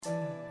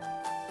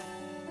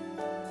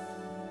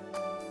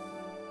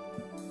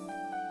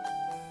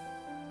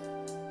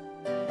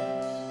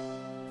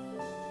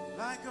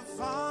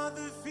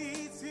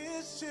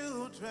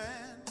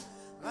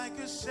Like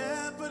a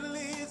shepherd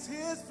leads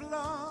his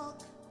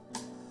flock,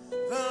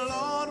 the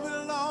Lord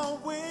will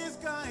always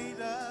guide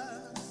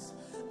us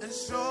and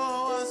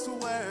show us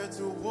where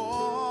to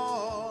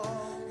walk.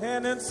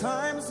 And in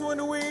times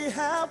when we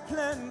have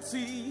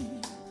plenty,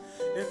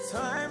 in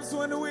times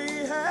when we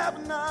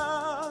have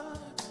not,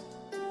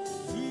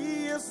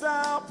 He is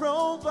our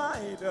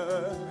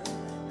provider,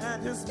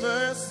 and His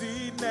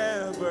mercy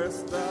never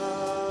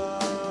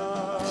stops.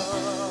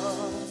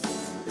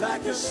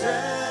 Like a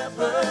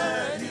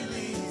shepherd, He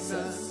leads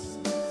us.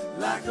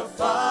 Like a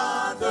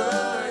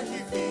father, He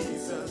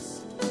feeds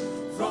us.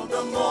 From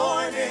the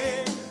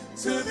morning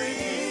to the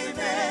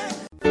evening.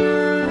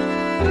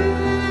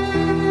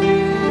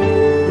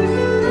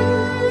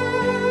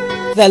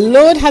 The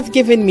Lord hath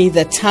given me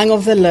the tongue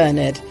of the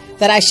learned,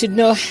 that I should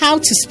know how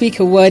to speak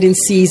a word in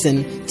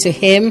season to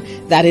him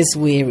that is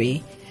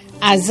weary.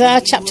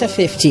 Isaiah chapter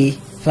 50,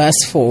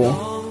 verse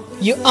 4.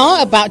 You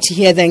are about to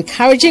hear the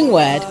encouraging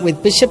word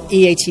with Bishop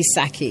E.A.T.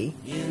 Saki.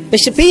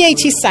 Bishop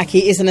E.A.T.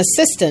 Saki is an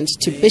assistant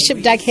to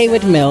Bishop Dag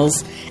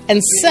Heywood-Mills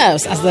and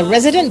serves as the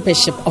resident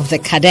bishop of the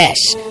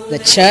Kadesh, the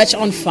Church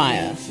on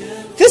Fire.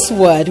 This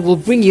word will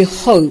bring you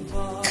hope,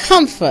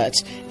 comfort,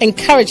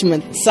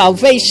 encouragement,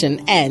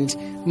 salvation, and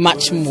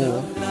much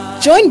more.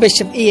 Join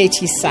Bishop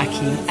E.A.T.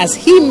 Saki as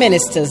he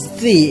ministers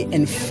the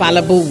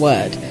infallible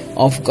word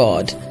of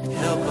God.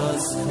 Help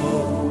us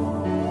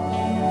hope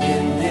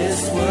in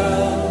this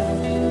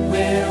world,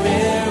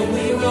 wherever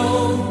we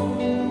roam.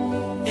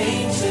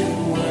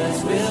 Ancient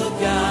words will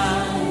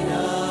guide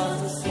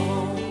us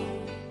home.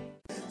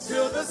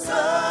 Till the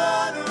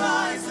sun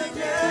rise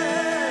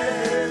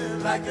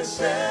again. Like a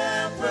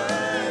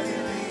shepherd, He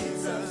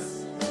leads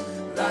us.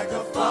 Like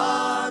a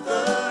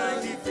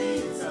father, He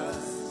feeds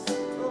us.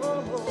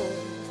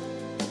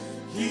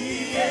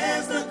 He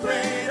is the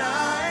great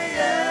I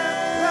am.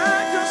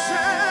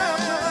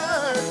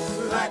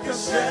 Like a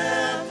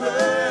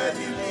shepherd,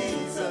 He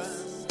leads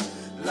us.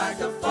 Like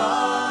a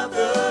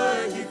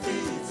father, He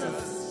feeds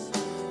us.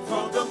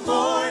 From the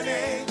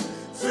morning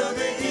to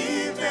the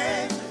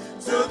evening,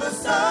 till the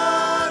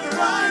sun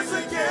rise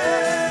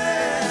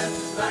again.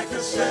 Like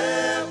a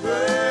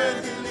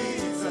shepherd, He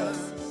leads us.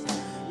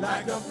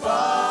 Like a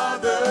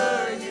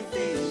father, He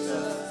feeds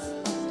us.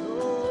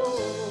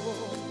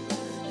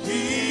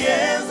 He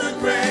is the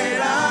great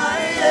I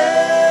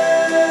am.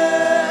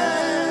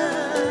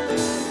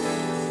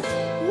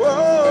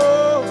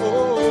 Whoa,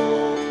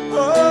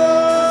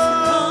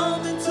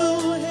 Come into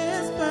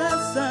His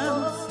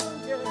presence,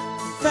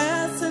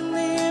 fasten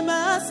Him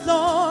as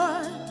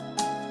Lord.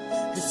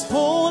 His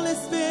Holy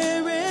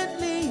Spirit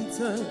leads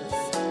us,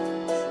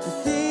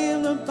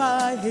 revealed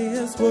by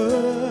His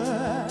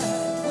word.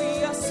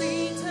 We are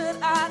seated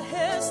at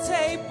His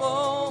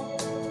table,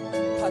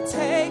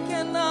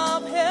 partaking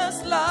of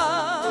His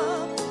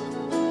love.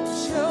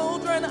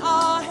 Children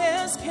are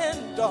His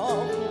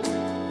kingdom,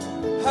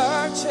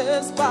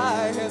 purchased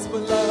by His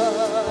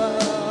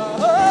blood.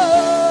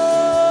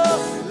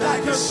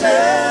 Like a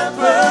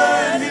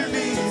shepherd, He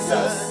leads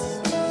us.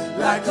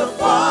 Like a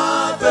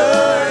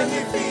father,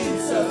 He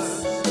feeds us.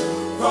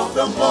 From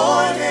the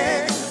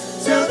morning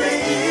till the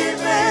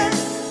evening,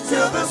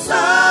 till the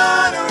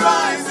sun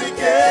rise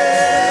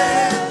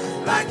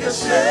again. Like a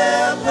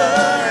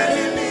shepherd,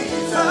 He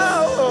leads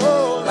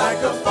us.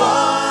 Like a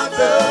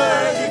father,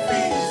 He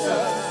feeds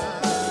us.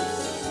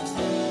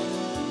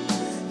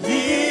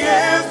 He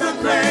is the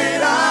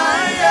great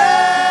I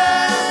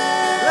am.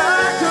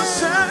 like a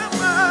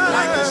shepherd,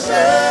 Like a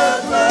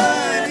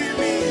shepherd, He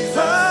leads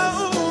us.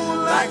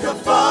 Like a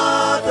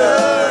father,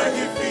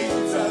 He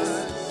feeds us.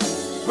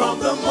 From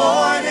the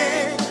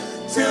morning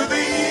to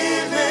the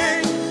evening,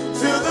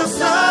 till the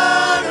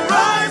sun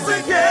rise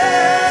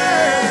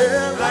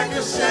again. Like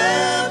a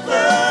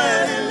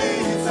shepherd, He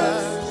leads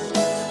us.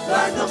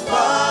 Like a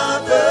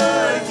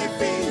father, He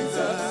feeds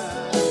us.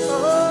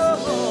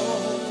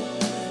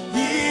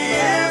 He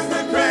is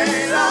the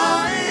great I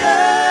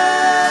am.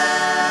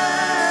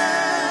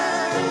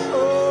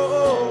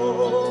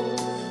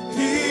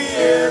 He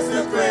is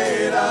the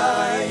great I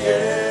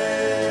am.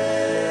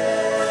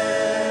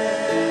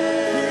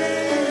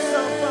 He's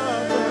our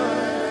Father,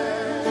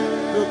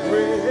 the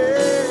great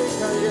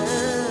I am.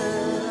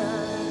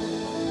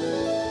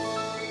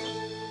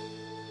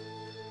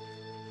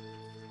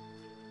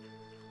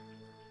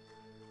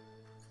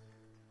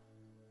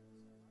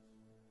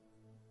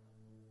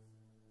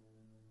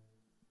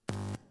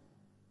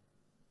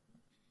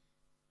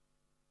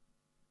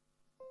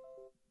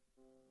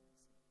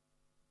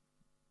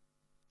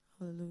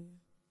 Hallelujah.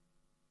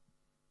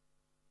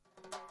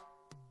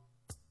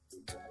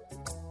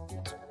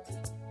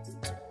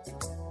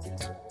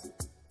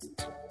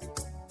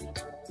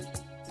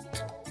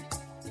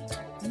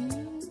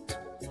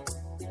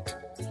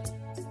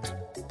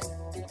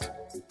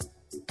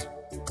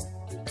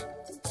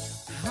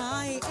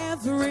 Hi,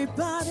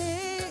 everybody.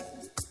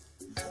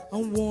 I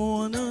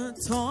wanna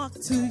talk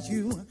to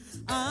you.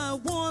 I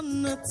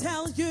wanna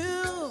tell you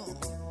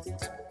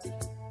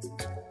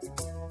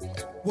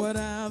what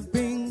I've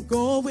been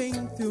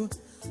going through.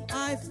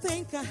 I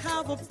think I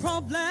have a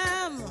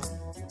problem,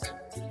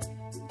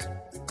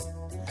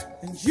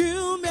 and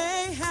you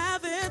may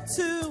have it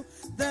too.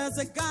 There's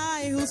a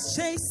guy who's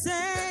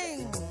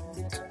chasing.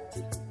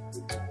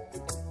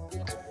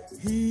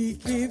 He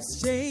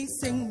keeps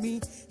chasing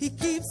me. He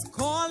keeps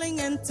calling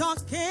and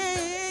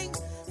talking.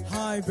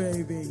 Hi,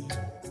 baby.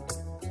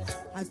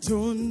 I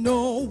don't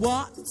know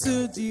what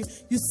to do.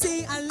 You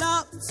see, I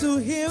love to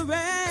hear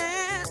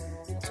it.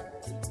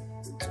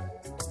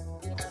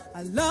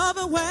 I love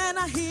it when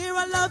I hear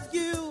I love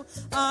you.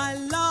 I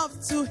love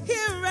to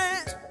hear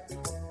it.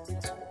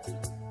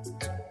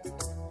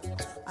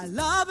 I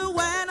love it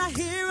when I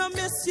hear I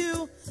miss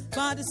you.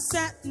 But it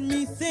set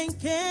me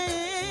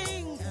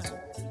thinking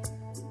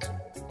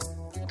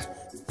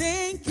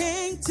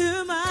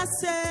to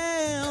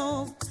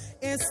myself.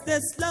 Is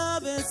this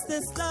love, is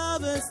this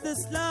love, is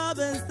this love,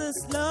 is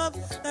this love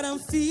that I'm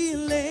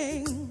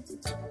feeling?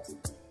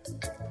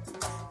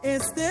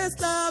 Is this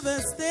love,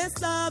 is this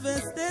love,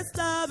 is this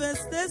love,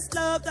 is this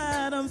love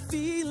that I'm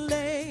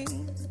feeling?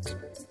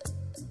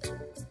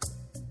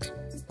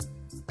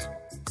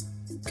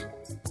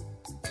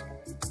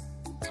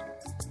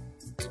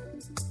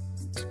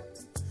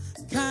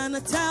 Can I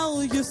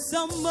tell you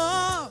some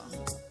more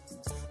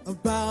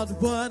about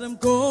what I'm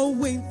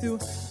going through?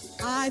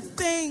 I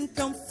think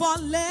I'm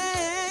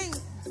falling,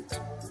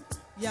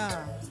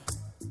 yeah,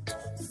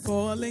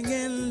 falling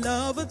in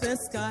love with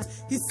this guy.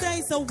 He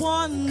says I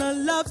wanna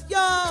love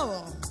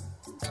you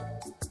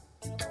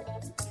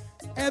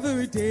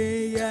every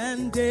day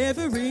and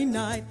every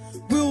night.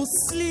 We'll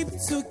sleep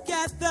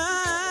together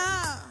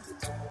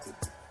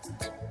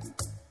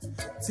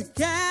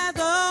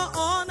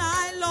all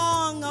night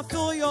long. I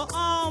feel your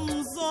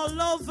arms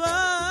all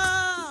over.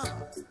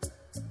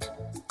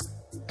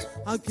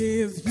 I'll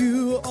give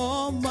you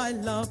all my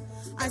love.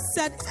 I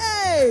said,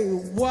 hey,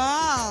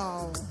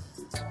 wow.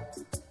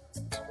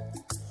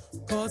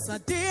 'Cause I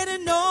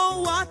didn't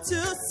know what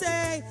to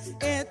say.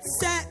 It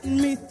set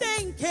me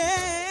thinking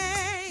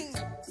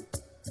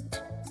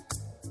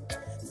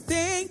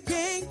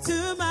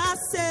to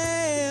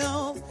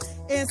myself.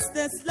 Is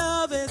this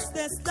love, is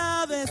this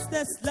love, is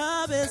this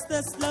love, is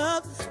this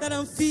love that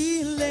I'm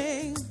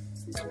feeling?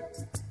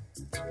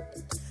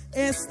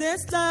 Is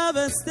this love,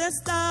 is this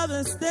love,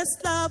 is this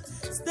love,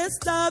 is this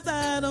love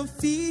that I'm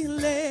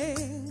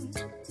feeling?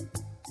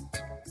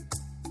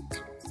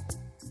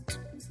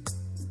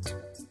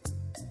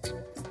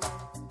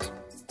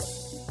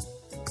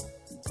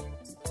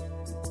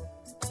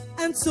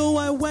 And so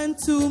I went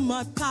to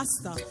my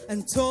pastor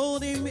and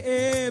told him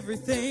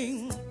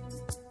everything.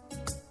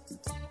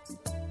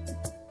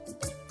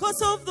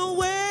 'Cause of the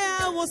way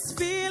I was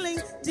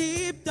feeling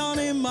deep down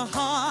in my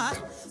heart.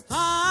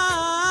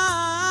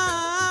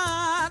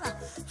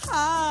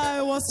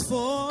 I was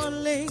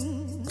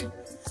falling.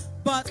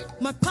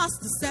 But my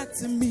pastor said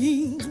to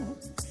me,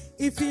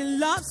 if he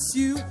loves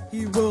you,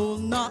 he will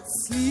not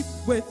sleep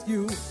with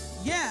you.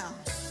 Yeah,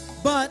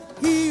 but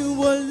he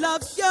will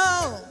love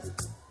you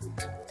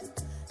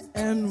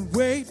and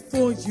wait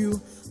for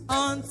you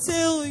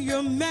until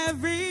you're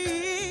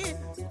married.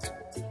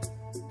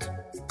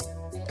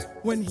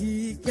 When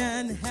he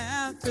can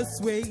have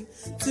his way.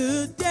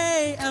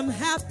 Today I'm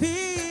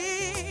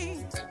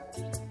happy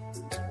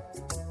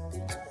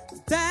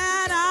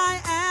that I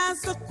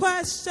asked the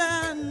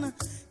question.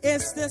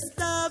 Is this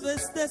love,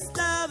 is this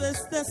love,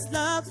 is this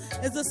love,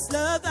 is this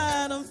love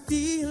that I'm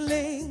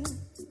feeling?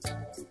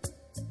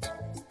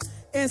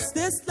 Is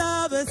this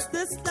love, is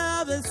this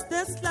love, is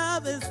this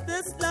love, is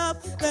this love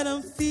that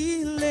I'm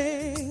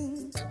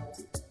feeling?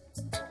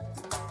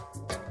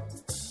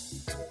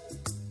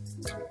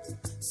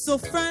 So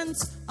friends,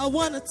 I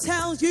want to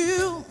tell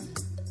you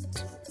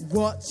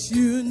what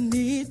you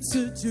need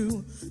to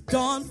do.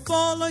 Don't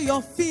follow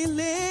your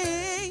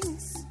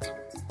feelings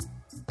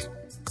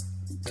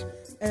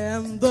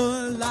and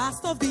the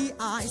lust of the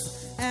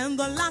eyes and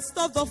the lust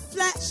of the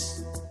flesh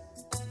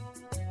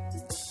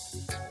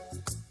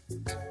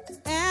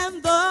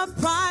and the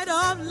pride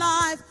of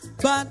life,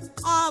 but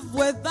of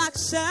with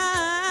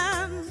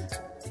action.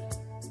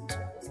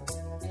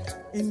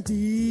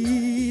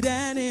 Indeed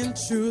and in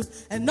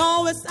truth, and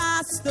always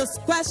ask this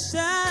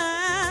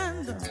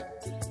question: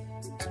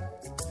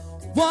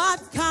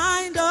 what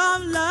kind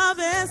of love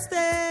is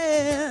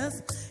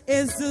this?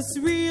 Is this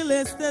real?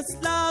 Is this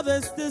love?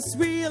 Is this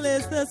real?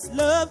 Is this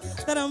love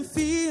that I'm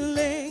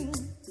feeling?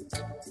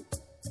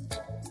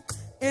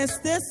 Is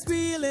this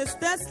real? Is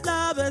this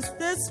love? Is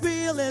this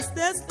real? Is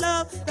this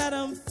love that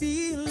I'm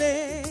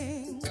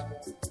feeling?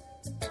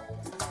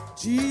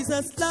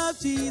 Jesus love,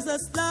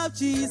 Jesus love,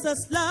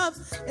 Jesus love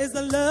is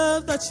the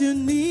love that you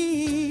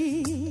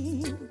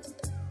need.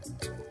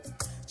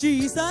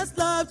 Jesus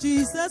love,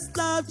 Jesus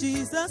love,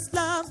 Jesus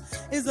love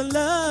is the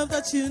love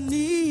that you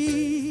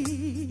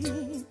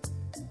need.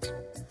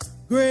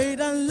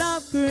 Greater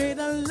love,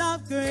 greater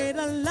love,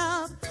 greater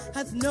love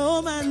hath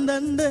no man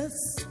than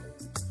this.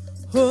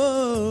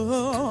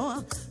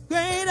 Oh,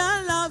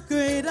 greater love,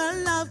 greater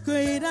love,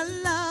 greater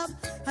love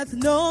hath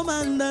no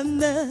man than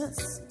this.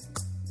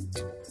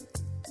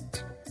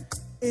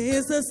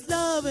 Is this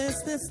love,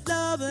 is this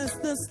love, is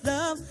this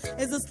love,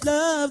 is this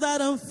love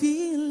that I'm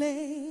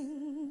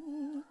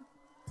feeling?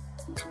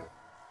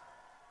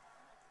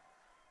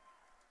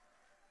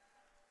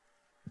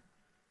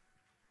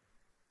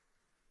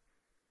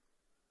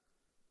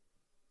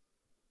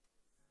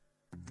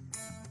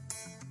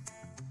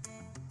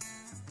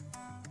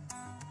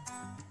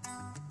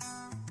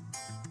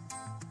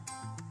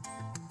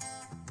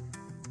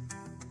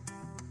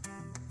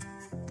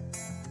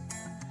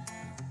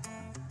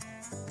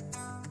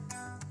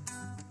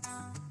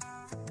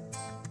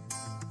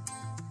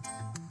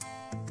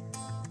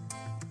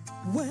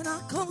 We're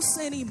not close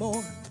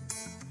anymore.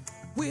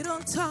 We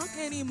don't talk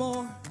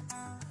anymore.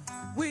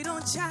 We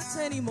don't chat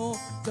anymore.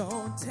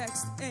 Don't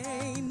text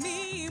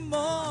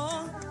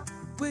anymore.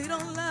 We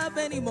don't love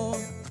anymore.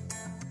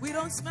 We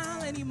don't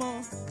smile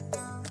anymore.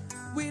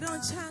 We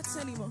don't chat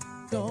anymore.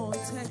 Don't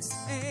text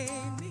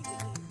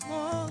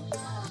anymore.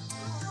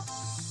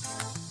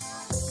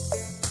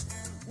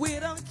 We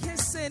don't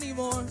kiss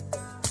anymore.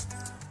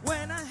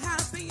 We're not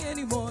happy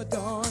anymore.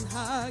 Don't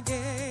hug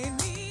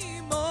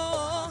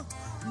anymore.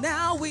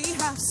 Now we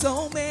have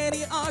so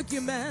many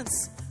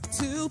arguments,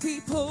 two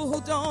people who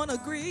don't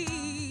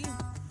agree.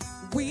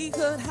 We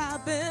could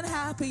have been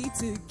happy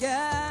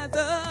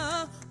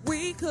together.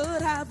 We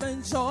could have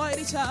enjoyed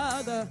each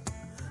other.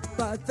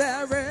 But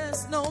there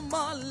is no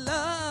more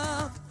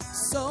love.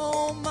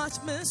 So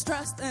much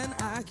mistrust and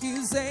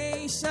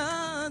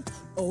accusation.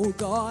 Oh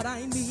God,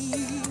 I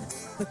need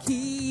the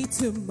key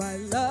to my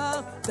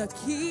love, the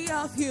key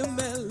of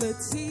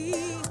humility.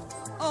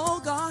 Oh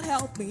God,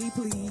 help me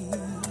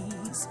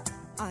please.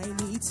 I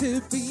need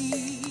to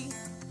be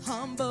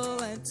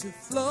humble and to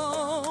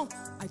flow.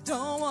 I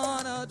don't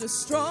want to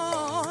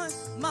destroy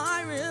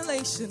my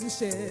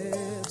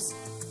relationships.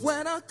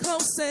 We're not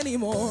close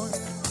anymore.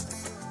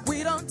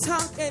 We don't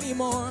talk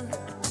anymore.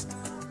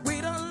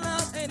 We don't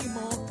love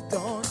anymore.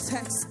 Don't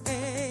text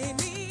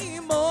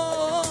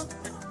anymore.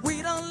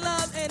 We don't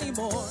love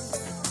anymore.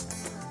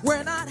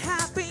 We're not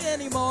happy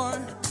anymore.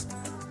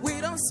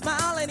 We don't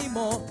smile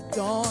anymore.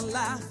 Don't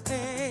laugh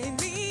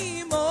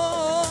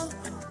anymore.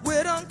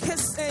 We don't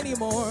kiss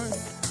anymore.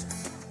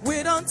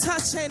 We don't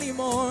touch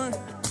anymore.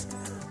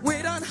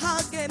 We don't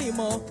hug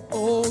anymore.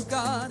 Oh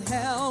God,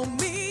 help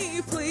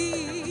me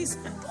please.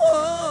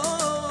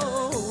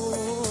 Oh,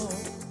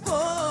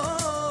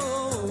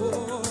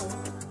 oh,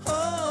 oh,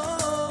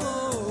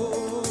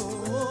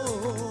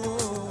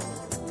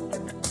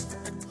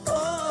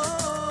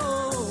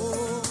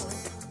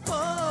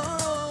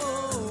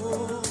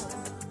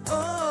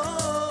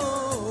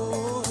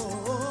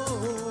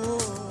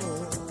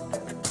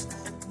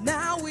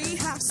 Now we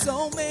have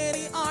so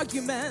many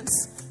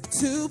arguments,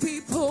 two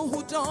people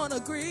who don't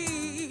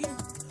agree.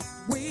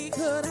 We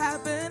could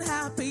have been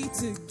happy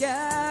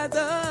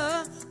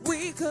together.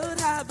 We could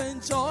have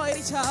enjoyed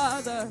each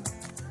other.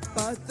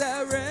 But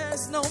there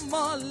is no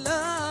more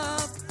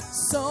love.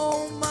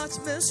 So much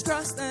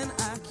mistrust and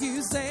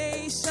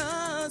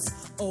accusations.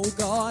 Oh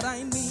God,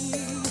 I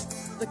need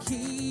the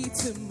key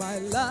to my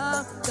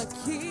love, the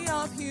key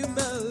of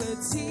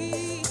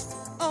humility.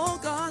 Oh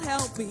God,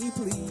 help me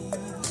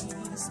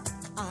please.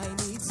 I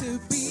need to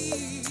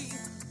be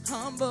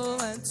humble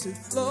and to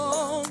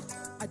flow.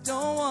 I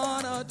don't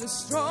want to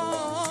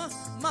destroy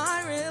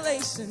my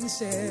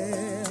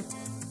relationship.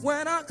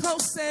 We're not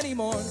close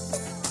anymore.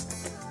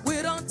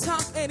 We don't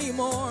talk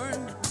anymore.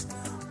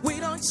 We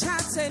don't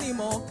chat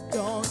anymore.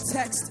 Don't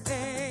text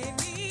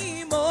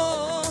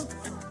anymore.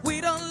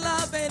 We don't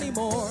love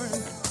anymore.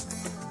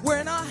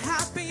 We're not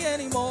happy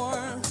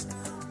anymore.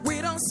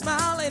 We don't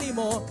smile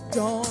anymore.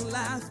 Don't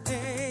laugh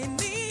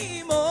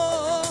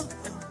anymore.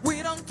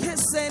 We don't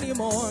kiss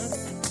anymore.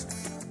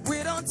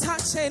 We don't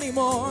touch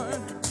anymore.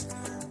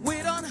 We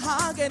don't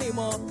hug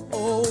anymore.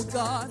 Oh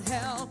God,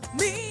 help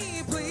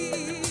me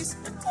please.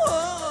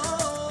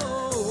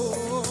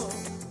 Oh,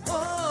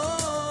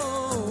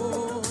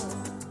 oh,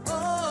 oh,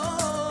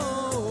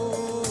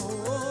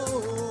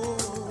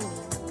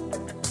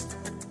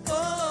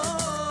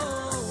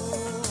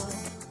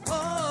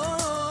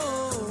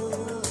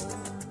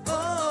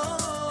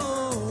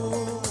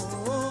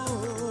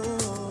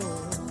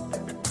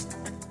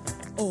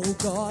 oh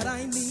God,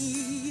 I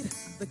need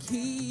the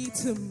key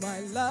to my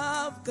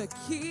love, the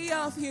key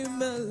of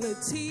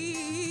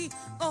humility.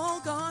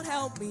 Oh God,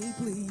 help me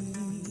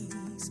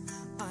please.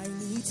 I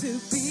need to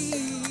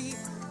be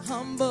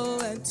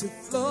humble and to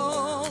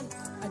flow.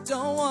 I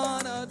don't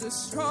want to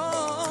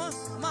destroy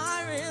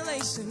my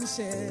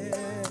relationship.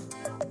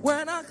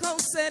 We're not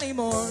close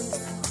anymore.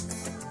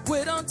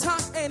 We don't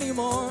talk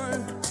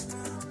anymore.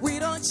 We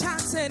don't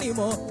chat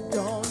anymore.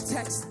 Don't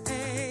text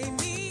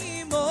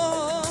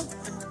anymore.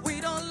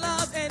 We don't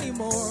love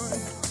anymore.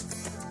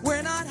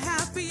 We're not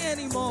happy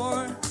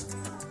anymore.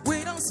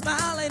 We don't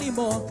smile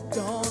anymore.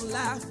 Don't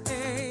laugh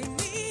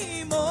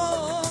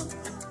anymore.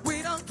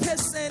 We don't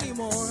kiss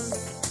anymore.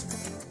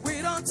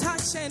 We don't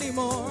touch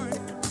anymore.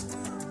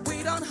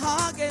 We don't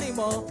hug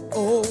anymore.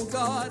 Oh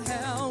God,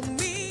 help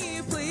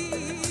me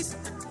please.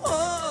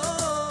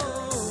 Oh,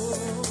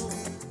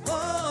 oh,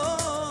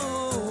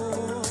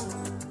 oh,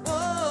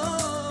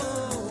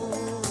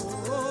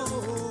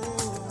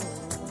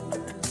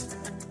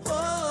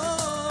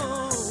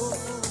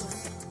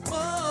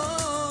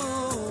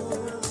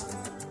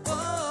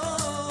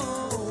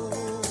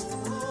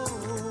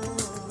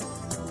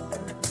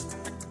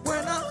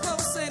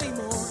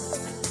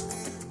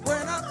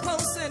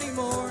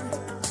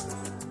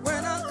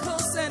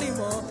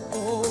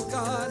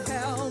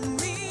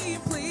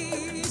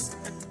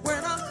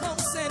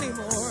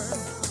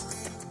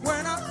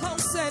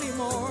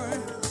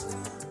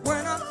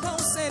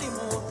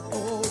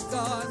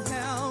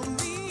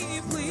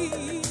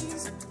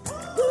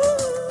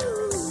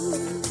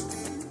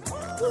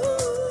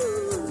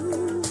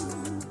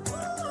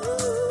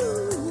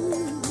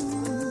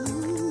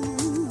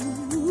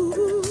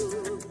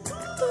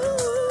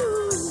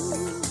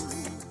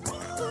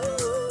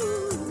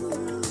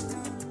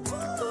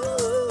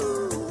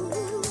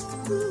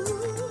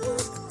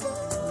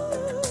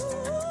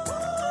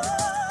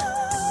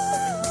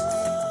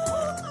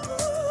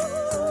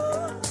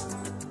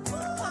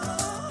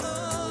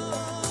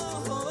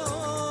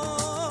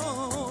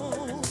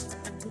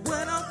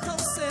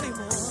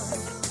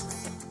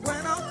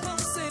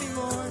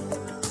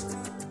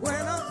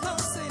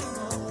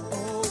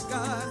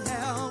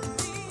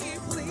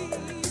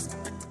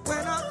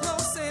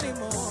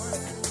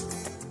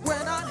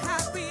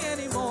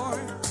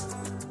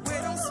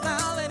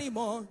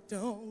 on,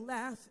 don't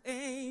laugh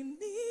anymore.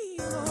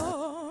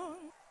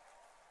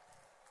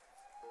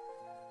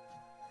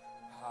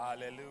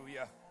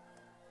 Hallelujah.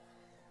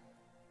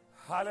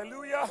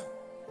 Hallelujah.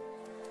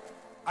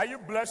 Are you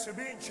blessed to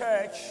be in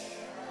church?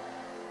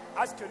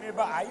 Ask your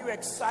neighbor, are you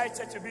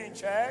excited to be in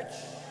church?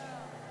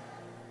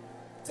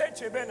 Take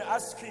your neighbor and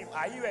ask him,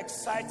 are you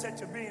excited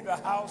to be in the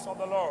house of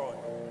the Lord?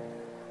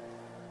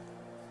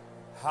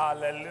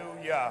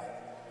 Hallelujah.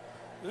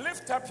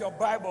 Lift up your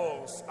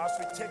Bibles as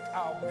we take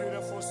our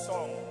beautiful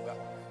song.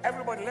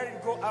 Everybody let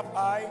it go up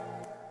high.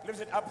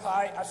 Lift it up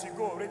high as you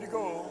go. Ready,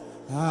 go.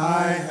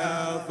 I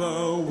have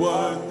a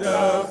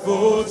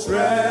wonderful treasure,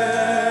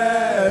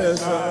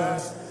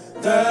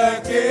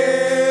 the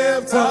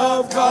gift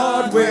of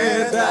God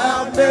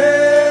without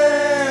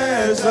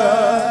measure.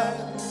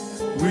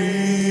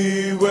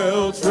 We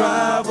will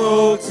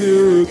travel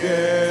together.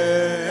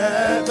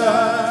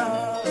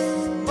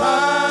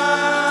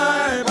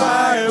 My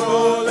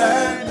Bible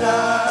and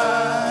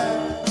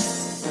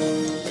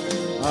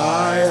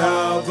I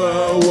have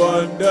a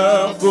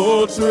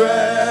wonderful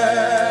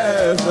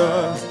treasure,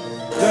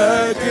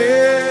 the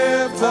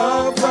gift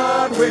of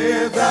God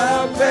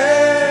without measure.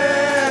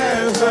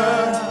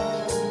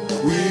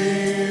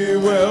 We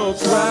will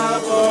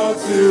travel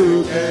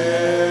together.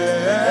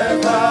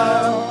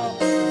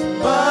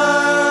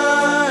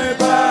 My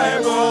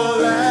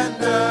Bible and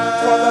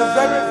For the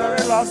very,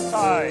 very last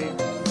time.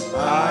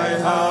 I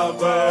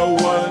have a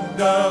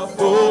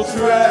wonderful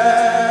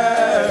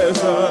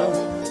treasure,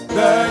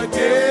 the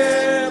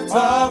gift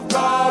of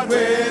God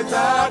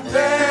without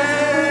measure.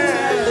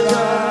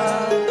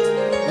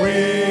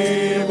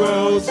 We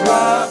will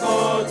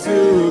travel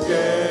together.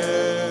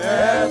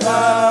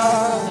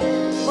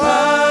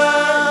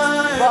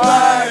 My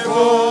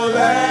Bible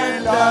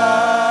and I.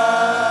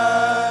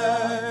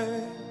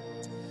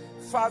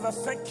 Father,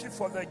 thank you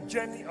for the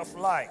journey of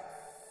life.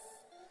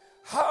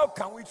 How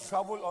can we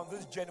travel on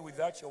this journey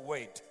without your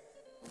word?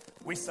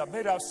 We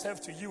submit ourselves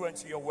to you and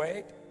to your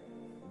word.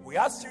 We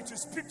ask you to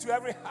speak to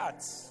every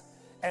heart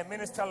and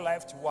minister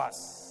life to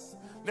us.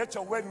 Let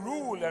your word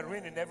rule and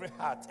reign in every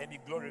heart and be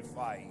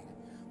glorified.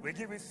 We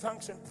give you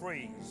thanks and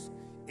praise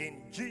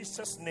in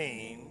Jesus'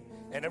 name.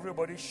 And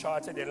everybody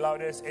shouted the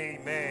loudest,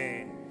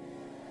 amen.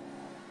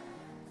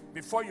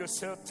 Before you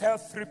say, tell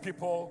 3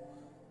 people,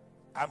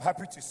 I'm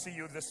happy to see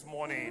you this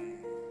morning.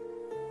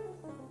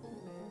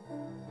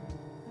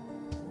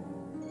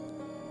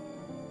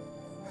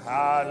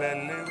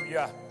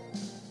 Hallelujah.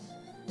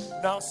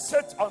 Now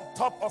sit on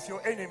top of your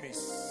enemies.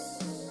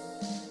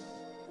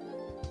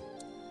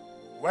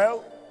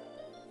 Well,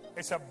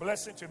 it's a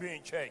blessing to be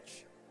in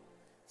church.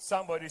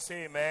 Somebody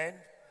say amen.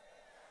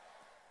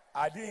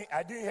 I didn't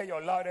hear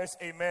your loudest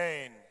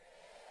amen.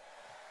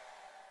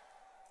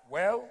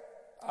 Well,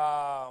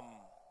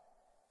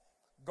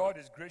 God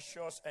is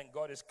gracious and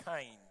God is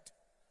kind.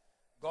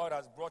 God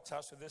has brought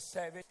us to this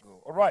service.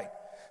 All right.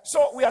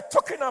 So we are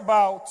talking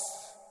about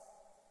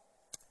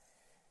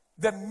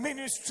the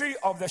ministry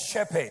of the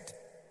shepherd.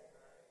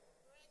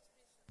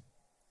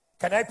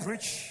 Can I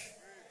preach?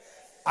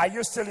 Are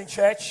you still in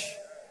church?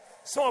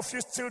 Some of you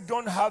still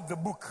don't have the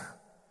book.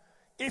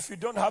 If you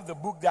don't have the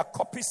book, there are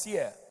copies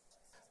here.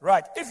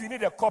 Right. If you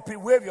need a copy,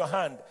 wave your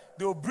hand.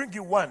 They will bring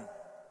you one.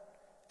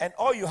 And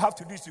all you have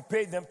to do is to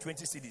pay them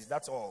 20 cedis.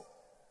 That's all.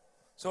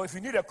 So if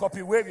you need a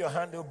copy, wave your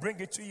hand. They'll bring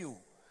it to you.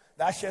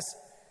 That's just,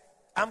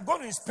 I'm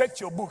going to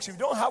inspect your books. If you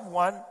don't have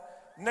one,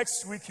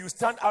 next week you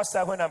stand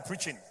outside when I'm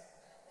preaching.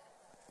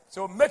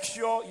 So make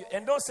sure,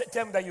 and don't tell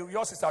them that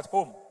yours is at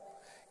home.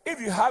 If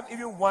you have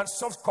even one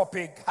soft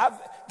copy,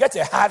 get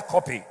a hard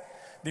copy.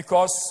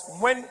 Because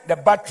when the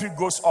battery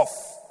goes off,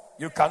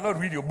 you cannot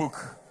read your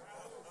book.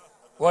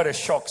 What a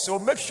shock. So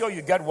make sure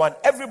you get one.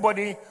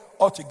 Everybody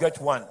ought to get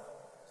one.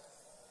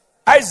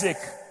 Isaac,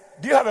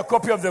 do you have a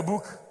copy of the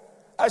book?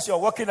 As you're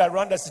walking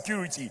around the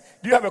security,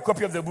 do you have a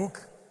copy of the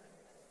book?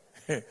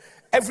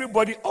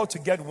 Everybody ought to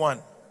get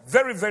one.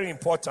 Very, very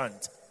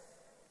important.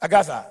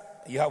 Agatha,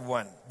 you have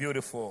one.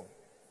 Beautiful.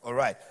 All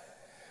right.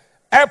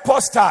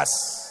 Airport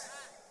stars.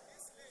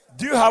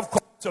 Do you have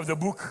copies of the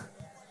book?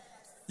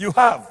 You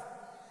have.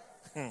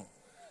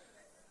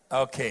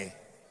 Okay.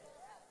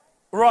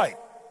 Right.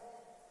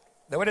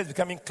 The weather is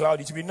becoming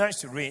cloudy. It would be nice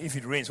to rain. If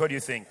it rains, what do you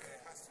think?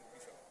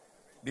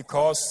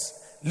 Because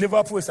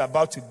Liverpool is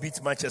about to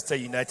beat Manchester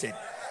United.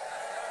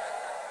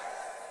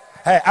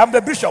 Hey, I'm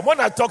the bishop. When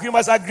I talk, you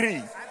must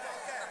agree.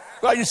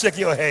 Why are you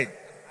shaking your head?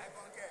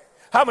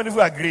 How many of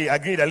you agree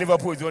that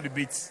Liverpool is going to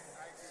beat?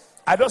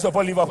 I don't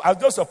support Liverpool. I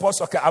don't support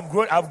soccer. I've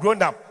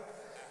grown up.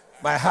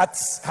 My heart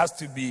has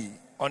to be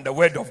on the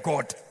word of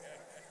God.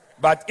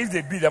 But if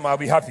they beat them, I'll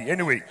be happy.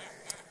 Anyway,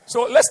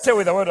 so let's stay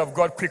with the word of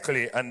God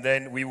quickly, and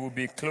then we will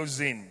be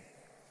closing.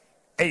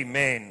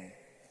 Amen.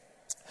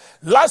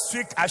 Last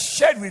week, I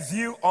shared with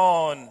you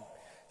on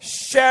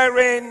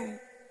sharing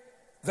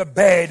the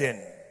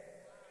burden.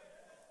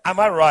 Am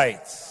I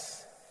right?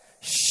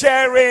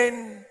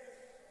 Sharing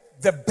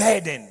the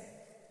burden.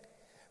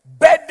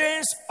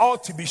 Burdens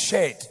ought to be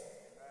shared.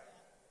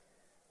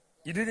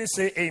 You didn't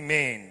say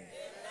amen.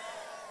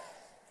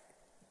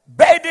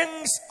 Burdens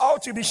burdens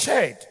ought to be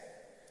shared.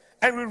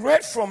 And we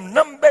read from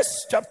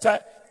Numbers chapter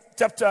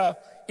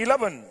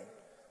 11,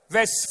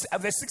 verse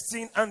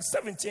 16 and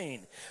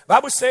 17.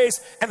 Bible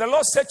says, and the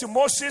Lord said to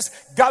Moses,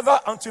 gather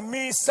unto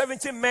me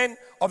 70 men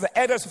of the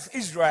elders of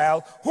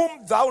Israel,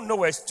 whom thou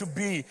knowest to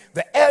be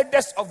the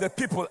elders of the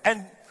people,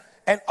 and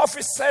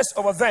officers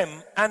over them,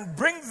 and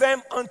bring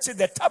them unto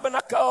the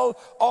tabernacle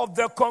of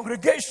the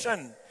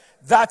congregation,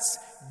 that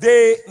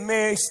they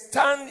may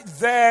stand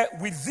there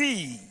with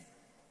thee.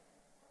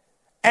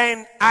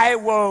 And I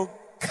will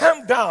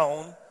come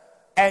down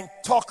and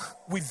talk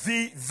with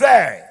thee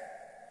there.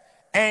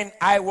 And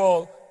I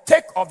will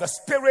take of the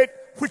Spirit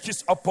which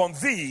is upon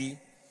thee,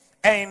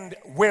 and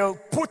will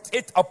put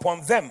it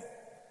upon them.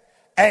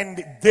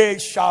 And they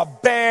shall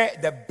bear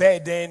the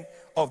burden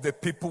of the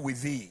people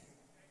with thee,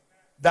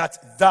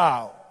 that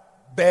thou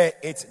bear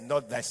it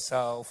not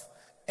thyself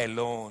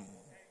alone.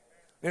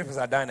 Ladies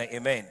and gentlemen,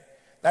 amen.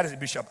 That is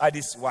Bishop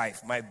Adi's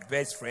wife, my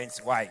best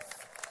friend's wife.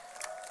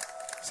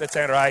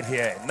 Sitting right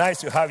here. Nice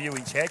to have you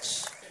in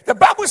church. The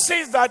Bible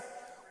says that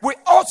you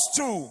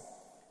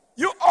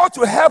ought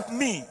to help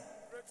me,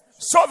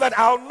 so that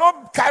I'll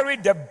not carry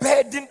the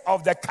burden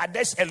of the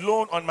Kadesh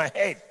alone on my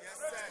head.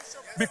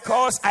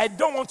 Because I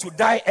don't want to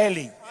die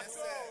early.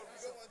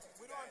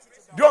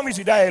 Do you want me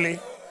to die early?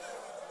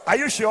 Are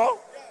you sure?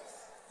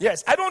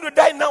 Yes, I don't want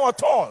to die now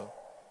at all.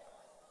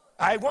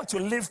 I want to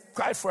live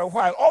quite for a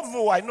while,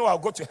 although I know I'll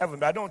go to heaven,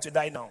 but I don't want to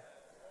die now.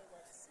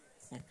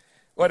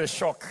 What a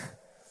shock.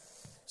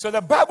 So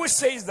the Bible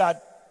says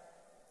that,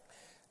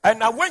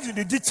 and I went into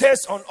the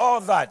details on all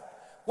that,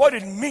 what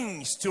it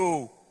means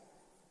to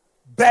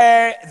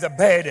bear the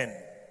burden.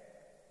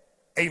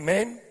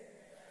 Amen.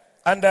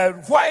 And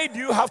why do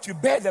you have to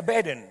bear the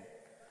burden?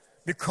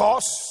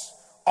 Because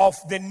of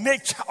the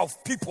nature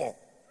of people.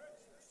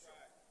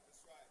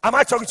 Am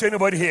I talking to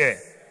anybody here?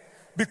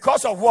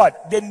 Because of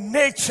what? The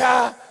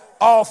nature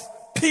of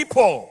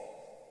people.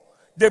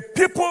 The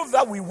people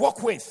that we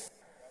work with.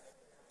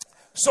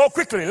 So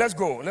quickly, let's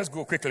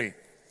go quickly.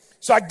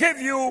 So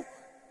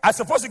I'm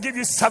supposed to give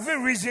you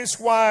 7 reasons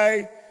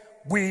why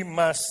we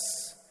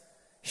must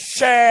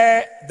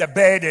share the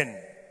burden.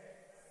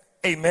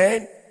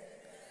 Amen.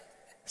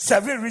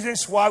 7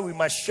 reasons why we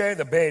must share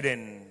the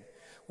burden.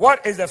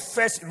 What is the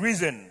first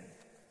reason?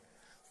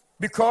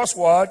 Because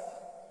what?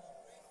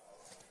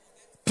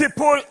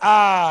 People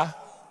are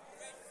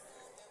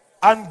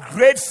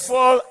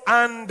ungrateful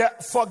and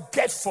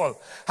forgetful.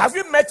 Have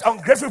you met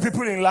ungrateful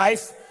people in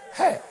life?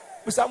 Hey,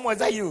 Samuel, is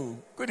that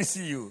you? Good to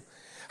see you.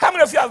 How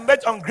many of you have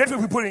met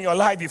ungrateful people in your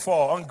life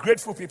before?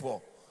 Ungrateful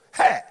people.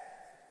 Hey,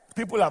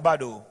 people are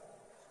bad, though.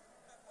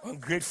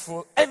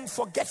 Ungrateful and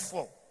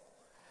forgetful.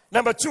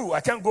 Number 2,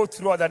 I can't go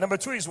through all that. Number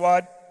 2 is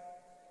what?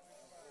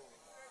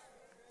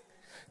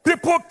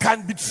 People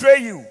can betray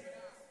you.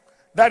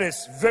 That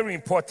is very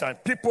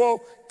important.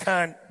 People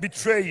can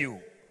betray you.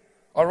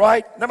 All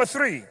right? Number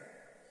 3.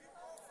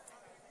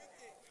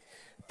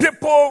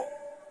 People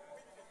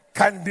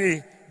can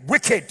be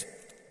wicked.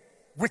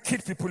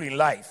 Wicked people in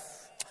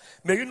life.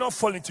 May you not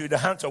fall into the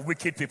hands of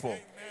wicked people.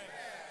 Amen.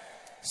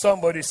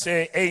 Somebody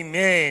say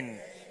amen. Amen.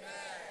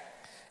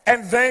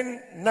 And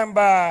then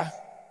number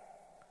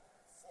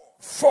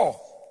 4.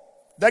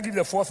 That gives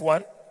the 4th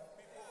one.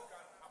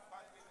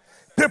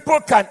 People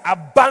can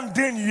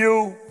abandon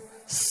you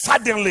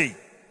suddenly.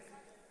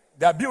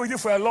 They have been with you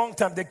for a long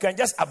time. They can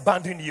just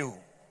abandon you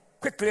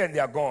quickly and they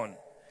are gone.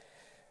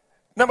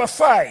 Number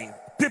 5.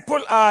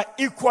 People are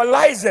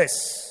equalizers.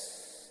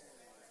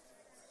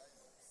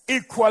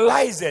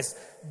 Equalizers.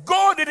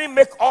 God didn't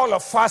make all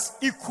of us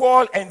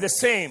equal and the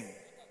same.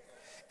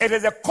 It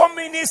is a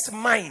communist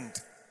mind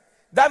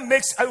that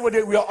makes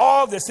everybody, we are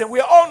all the same.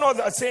 We are all not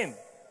the same.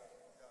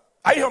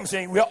 Are you hear what I'm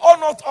saying? We are all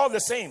not all the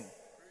same.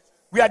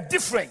 We are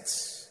different.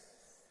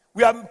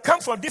 We have come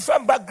from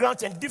different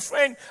backgrounds and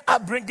different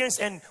upbringings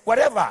and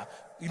whatever.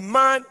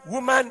 Man,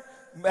 woman,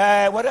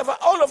 whatever.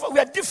 All of us, we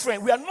are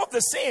different. We are not the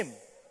same.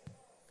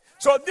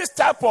 So this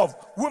type of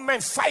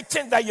women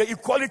fighting that your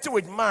equality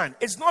with man,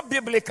 it's not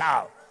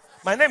biblical.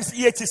 My name is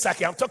E.A.T.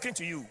 Saki. I'm talking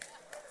to you.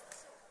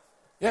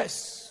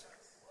 Yes.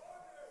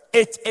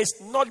 It is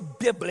not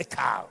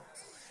biblical.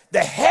 The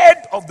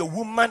head of the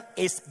woman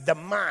is the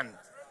man.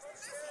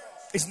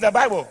 It's in the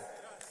Bible.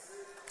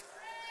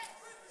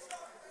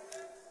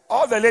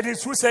 All the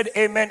ladies who said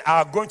amen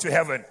are going to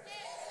heaven.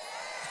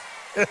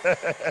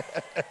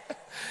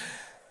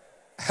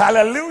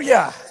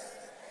 Hallelujah.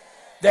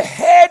 The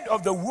head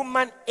of the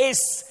woman is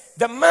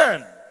the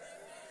man.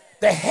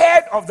 The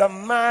head of the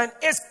man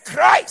is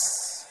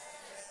Christ.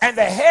 And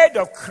the head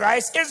of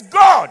Christ is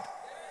God.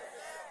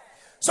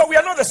 So we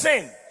are not the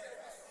same.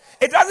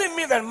 It doesn't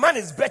mean that man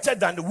is better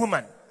than the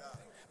woman.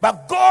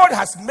 But God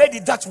has made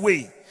it that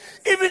way.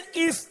 Even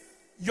if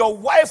your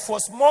wife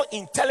was more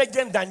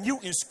intelligent than you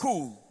in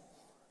school,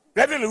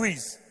 Reverend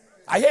Louise,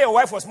 I hear your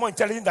wife was more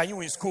intelligent than you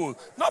in school.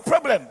 No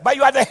problem. But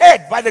you are the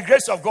head by the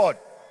grace of God.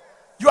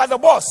 You are the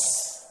boss.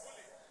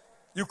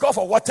 You call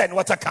for water and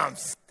water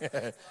comes.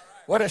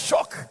 What a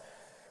shock.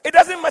 It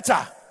doesn't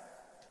matter.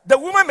 The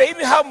woman may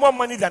even have more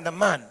money than the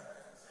man.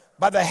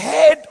 But the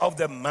head of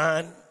the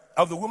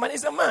woman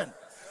is a man.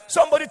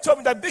 Somebody told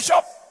me that,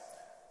 Bishop,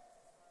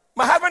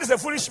 my husband is a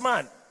foolish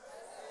man.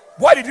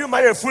 Why did you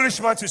marry a foolish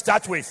man to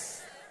start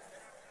with?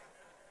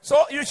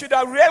 So you should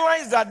have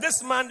realized that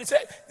this man,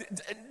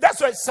 that's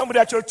why somebody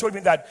actually told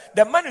me that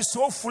the man is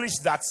so foolish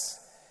that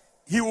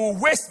he will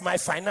waste my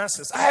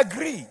finances. I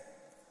agree.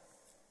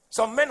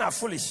 Some men are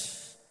foolish.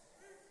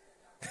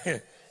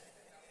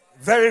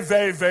 Very,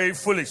 very, very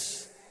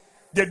foolish.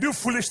 They do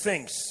foolish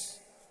things.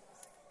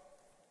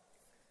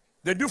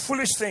 They do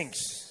foolish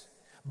things.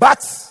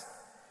 But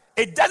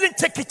it doesn't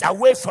take it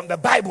away from the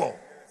Bible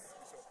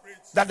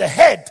that the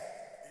head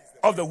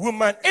of the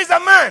woman is a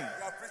man.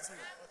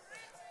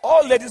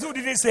 All ladies who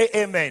didn't say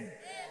amen.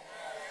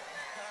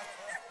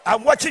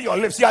 I'm watching your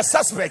lips. You are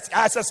suspect.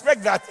 I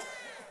suspect that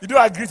you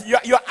don't agree.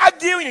 You're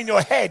arguing in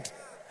your head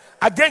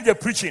against the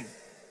preaching.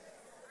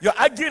 You're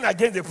arguing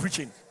against the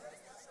preaching.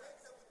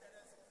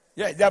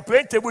 Yeah, they are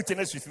playing table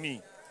tennis with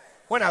me.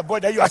 When I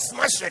bought that, you are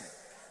smashing.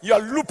 You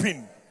are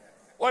looping.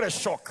 What a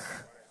shock.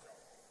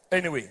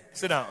 Anyway,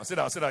 sit down,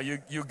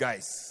 you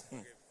guys.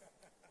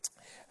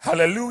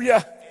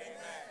 Hallelujah.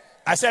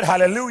 I said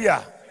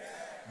hallelujah.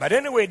 But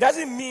anyway, it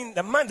doesn't mean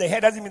the man, the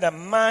head doesn't mean the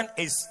man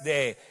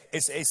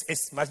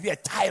must be a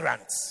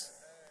tyrant.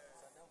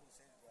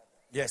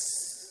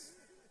 Yes.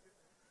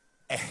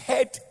 A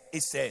head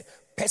is a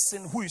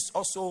person who is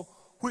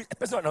a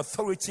person of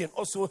authority and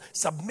also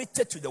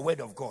submitted to the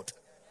word of God.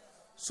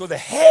 So the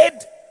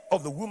head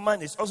of the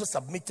woman is also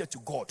submitted to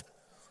God.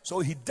 So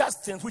he does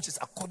things which is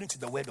according to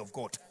the word of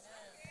God.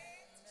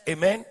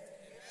 Amen.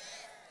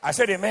 I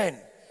said amen.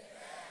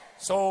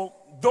 So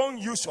don't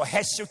use your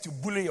headship to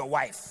bully your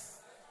wife.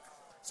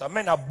 Some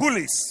men are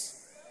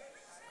bullies.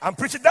 I'm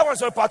preaching that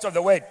one's all part of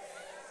the word.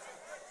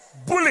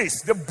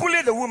 Bullies, they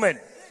bully the woman.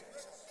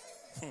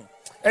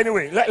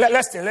 Anyway,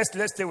 let's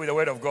stay with the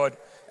word of God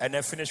and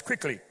then finish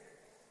quickly.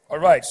 All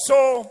right.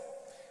 So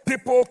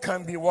people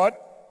can be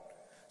what?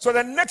 So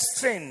the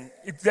next thing,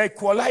 if they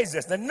equalize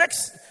this, the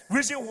next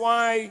reason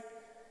why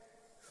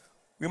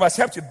we must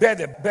have to bear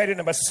the burden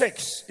number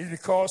 6 is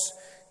because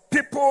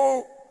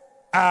people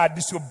are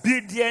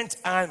disobedient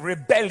and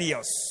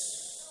rebellious.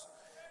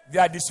 They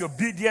are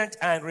disobedient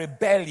and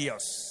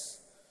rebellious.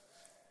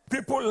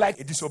 People like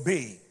to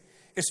disobey.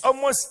 It's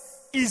almost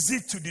easy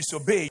to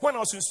disobey. When I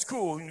was in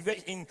school,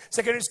 in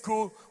secondary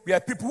school, we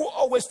had people who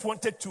always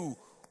wanted to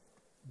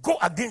go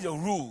against the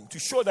rule to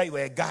show that you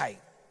were a guy.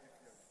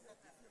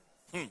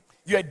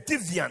 You're a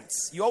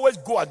deviant. You always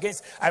go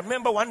against. I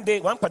remember one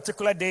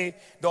particular day,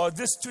 there was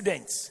this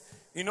student,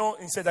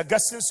 in St.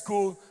 Augustine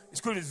School. The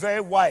school is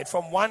very wide.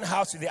 From one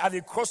house to the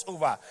other,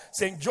 crossover.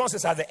 St. John's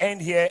is at the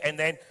end here, and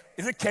then,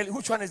 is it Kelly?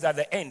 Which one is at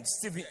the end?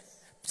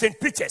 St.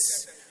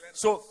 Peter's.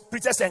 So,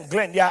 Peter's and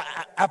Glen, they are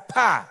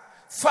apart,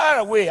 far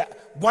away.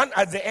 One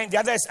at the end, the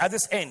other is at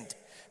this end.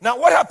 Now,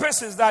 what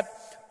happens is that,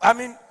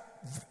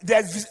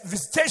 there's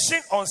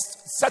visitation on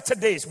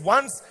Saturdays,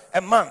 once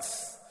a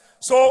month.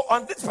 So,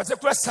 on this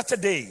particular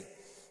Saturday,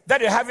 that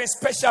they're having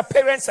special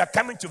parents are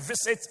coming to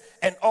visit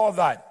and all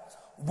that.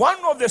 One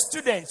of the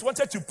students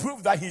wanted to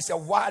prove that he's a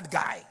wild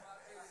guy.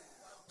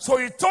 So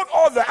he told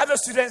all the other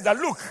students that,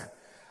 look,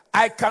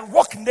 I can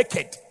walk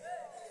naked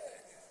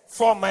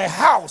from my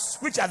house,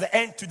 which at the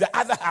end, to the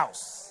other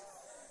house.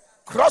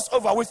 Cross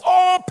over with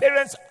all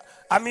parents,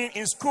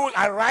 in school,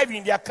 arriving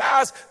in their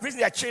cars,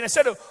 visiting their children. I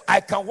said, I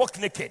can walk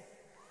naked.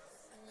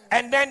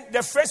 And then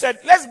the friend said,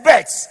 let's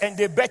bet. And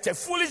they betted,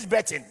 foolish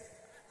betting.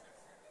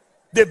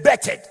 They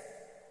betted.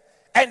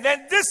 And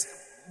then this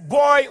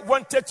boy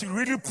wanted to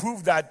really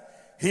prove that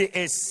he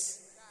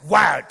is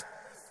wild.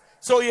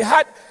 So he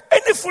had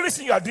any foolish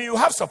thing you are doing, you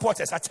have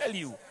supporters, I tell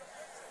you.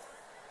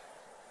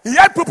 He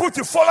had people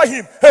to follow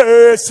him,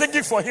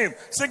 singing for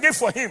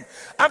him.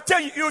 I'm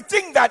telling you, you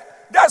think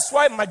that's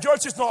why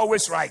majority is not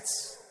always right.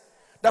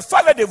 The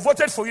fact that they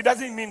voted for you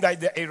doesn't mean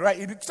that they're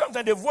right.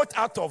 Sometimes they vote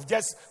out of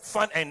just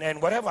fun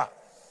and whatever.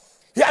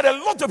 He had a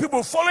lot of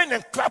people following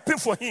and clapping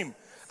for him.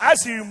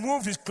 As he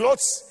removed his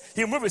clothes,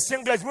 he removed his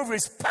singlet, he removed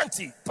his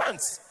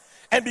pants,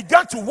 and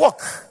began to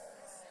walk.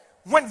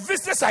 When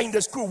visitors are in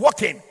the school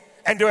walking,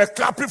 and they were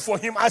clapping for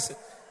him as...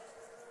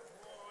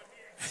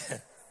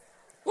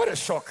 What a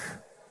shock.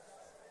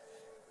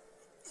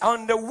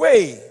 On the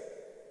way,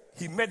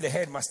 he met the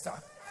headmaster.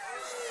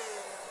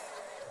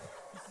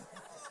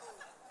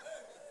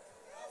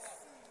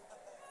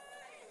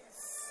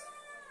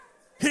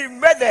 He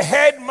met the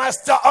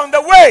headmaster on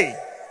the way.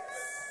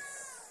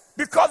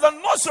 Because the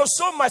nurse was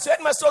so much, the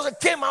headmaster also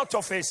came out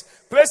of his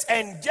place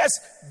and just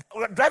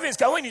driving his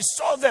car. When he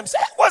saw them, said,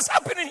 what's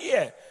happening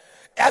here?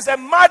 As a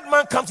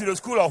madman come to the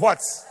school or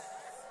what?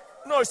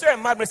 No, he said a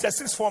madman, it's a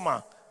sixth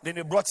former. Then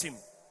they brought him.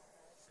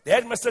 The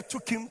headmaster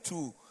took him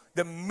to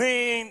the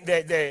main,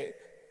 the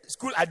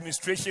school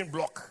administration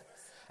block.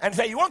 And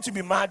said, you want to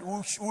be mad?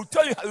 We'll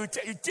tell you, we'll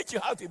teach you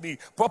how to be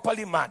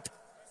properly mad.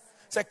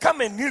 Said, come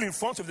and kneel in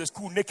front of the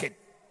school naked.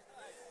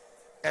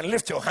 And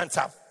lift your hands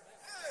up.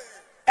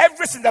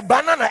 Everything, the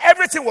banana,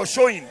 everything was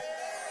showing.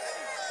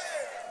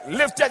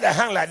 Lifted the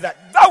hand like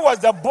that. That was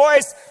the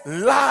boy's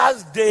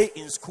last day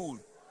in school.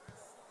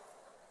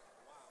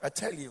 I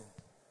tell you,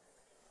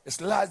 it's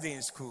last day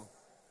in school.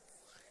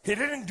 He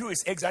didn't do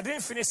his exam. I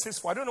didn't finish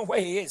 6th. I don't know where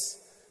he is.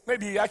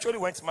 Maybe he actually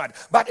went mad.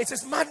 But it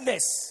is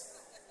madness.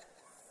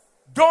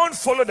 Don't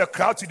follow the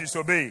crowd to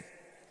disobey.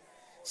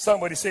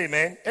 Somebody say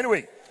amen.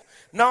 Anyway,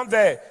 now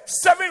the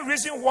 7th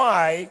reason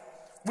why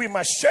we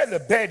must share the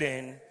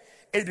burden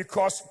is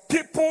because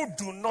people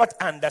do not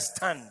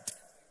understand.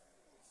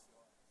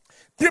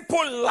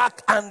 People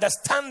lack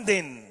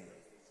understanding.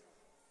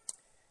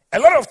 A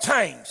lot of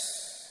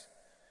times,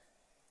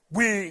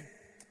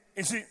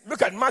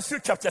 look at Matthew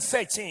chapter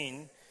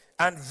 13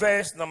 and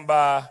verse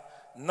number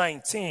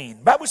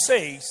 19. Bible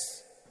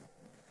says,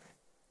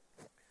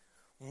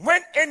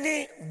 when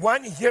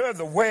anyone heareth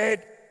the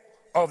word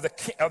of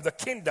the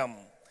kingdom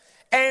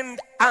and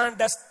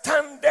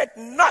understandeth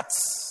not,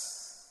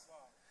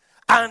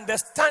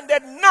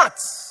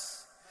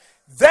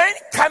 then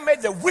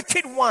cometh the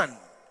wicked one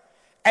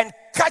and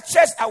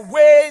catches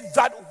away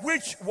that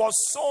which was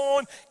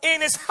sown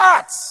in his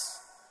heart.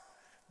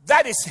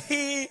 That is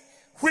he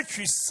which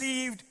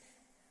received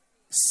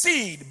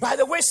seed by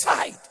the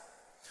wayside.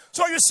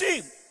 So you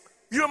see,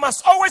 you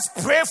must always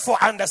pray for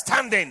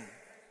understanding.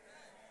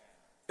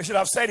 You should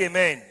have said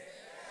amen.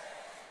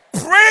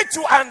 Pray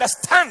to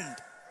understand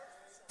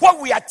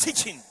what we are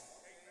teaching.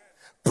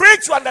 Pray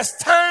to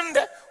understand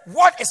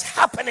what is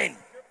happening.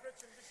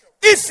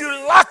 If you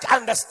lack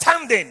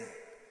understanding,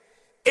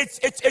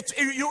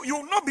 you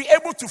will not be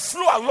able to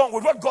flow along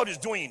with what God is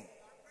doing.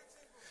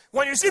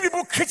 When you see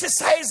people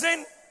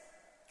criticizing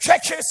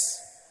churches,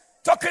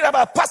 talking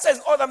about pastors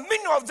and other,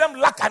 many of them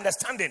lack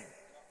understanding.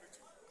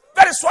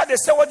 That is why they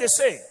say what they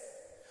say.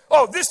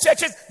 Oh, these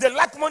churches, they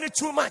lack money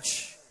too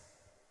much.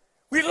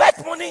 We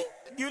lack money,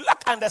 you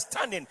lack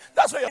understanding.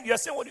 That's why you're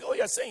saying what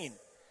you're saying.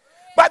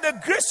 By the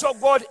grace of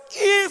God,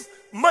 if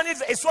money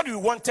is what we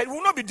wanted, we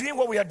will not be doing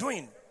what we are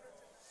doing.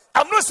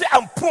 I'm not saying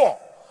I'm poor,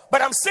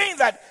 but I'm saying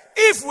that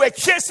if we're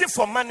chasing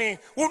for money,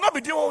 we will not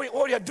be doing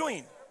what we are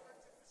doing.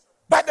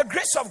 By the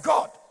grace of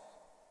God.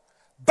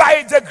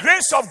 By the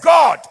grace of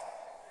God.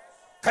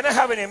 Can I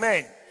have an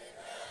amen?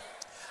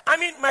 I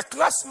mean, my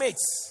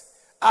classmates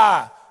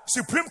are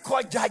Supreme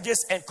Court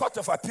judges and Court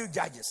of Appeal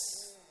judges.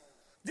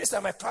 These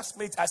are my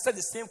classmates. I studied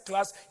the same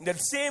class, in the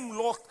same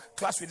law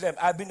class with them.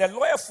 I've been a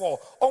lawyer for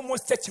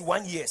almost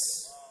 31 years.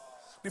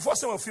 Before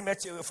some of you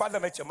met your father,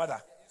 met your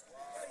mother.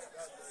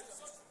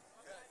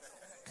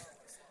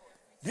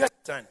 Do you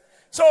understand?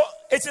 So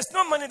it is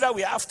not money that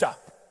we are after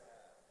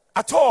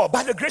at all.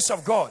 By the grace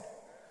of God,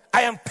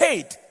 I am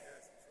paid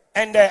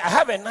and I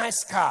have a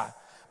nice car.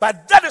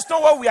 But that is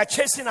not what we are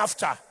chasing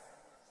after.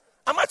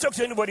 Am I talking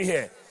to anybody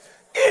here?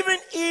 Even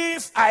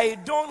if I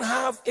don't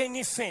have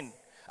anything,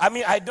 I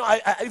mean,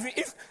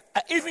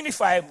 even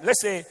if I,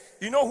 let's say,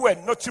 you know who a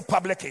notary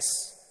public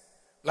is,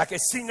 like a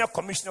senior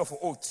commissioner for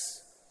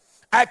oaths,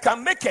 I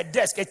can make a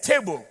desk, a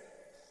table,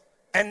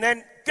 and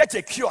then get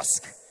a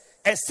kiosk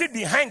and sit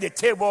behind the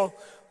table.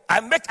 I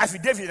make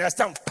affidavit and I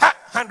stamp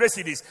 100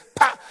 CDs.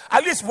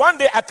 At least one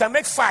day I can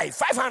make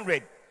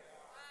 500.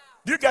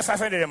 Do you get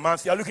 500 a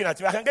month? You're looking at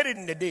me. I can get it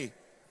in a day.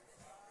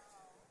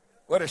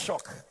 What a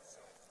shock.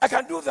 I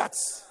can do that.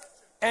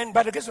 And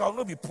by the grace of God, I will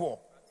not be poor.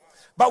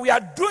 But we are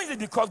doing it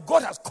because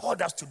God has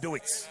called us to do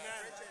it.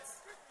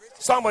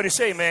 Somebody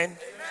say amen.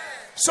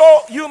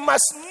 So you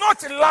must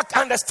not lack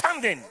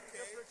understanding.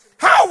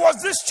 How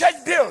was this church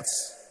built?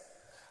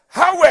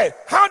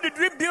 How did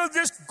we build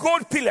these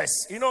gold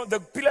pillars? You know, the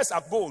pillars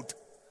are gold.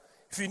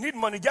 If you need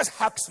money, just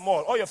hack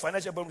small. All your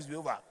financial problems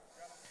will be over.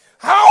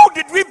 How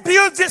did we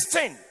build this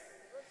thing?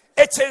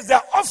 It is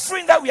the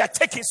offering that we are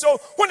taking. So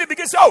when it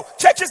begins,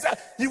 churches,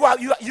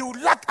 you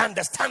lack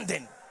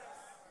understanding.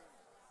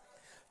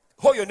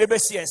 Hold your neighbor,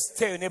 see and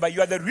tell your neighbor,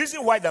 you are the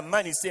reason why the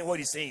man is saying what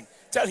he's saying.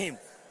 Tell him.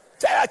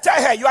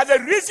 Tell her, you are the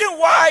reason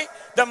why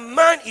the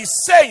man is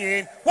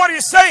saying what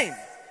he's saying.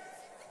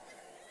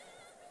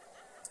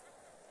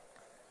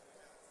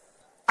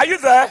 Are you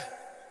there?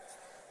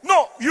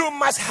 No, you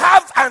must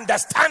have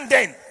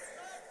understanding.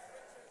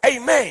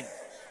 Amen.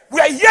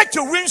 We are here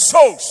to win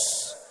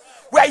souls.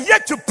 We are here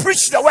to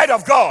preach the word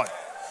of God.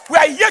 We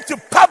are here to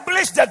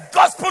publish the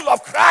gospel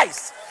of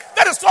Christ.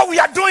 That is what we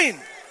are doing.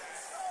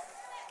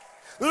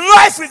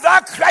 Life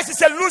without Christ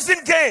is a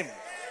losing game.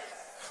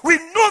 We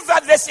know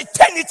that there's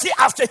eternity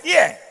after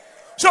here.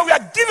 So we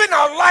are giving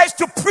our lives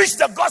to preach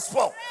the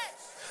gospel.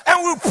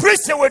 And we'll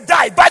preach till we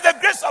die. By the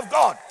grace of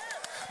God.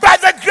 By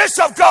the grace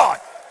of God.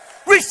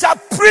 We shall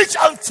preach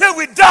until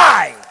we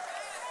die.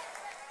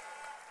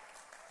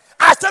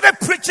 I started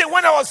preaching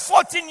when I was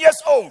 14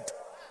 years old.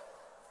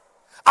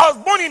 I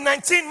was born in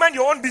 19, mind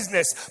your own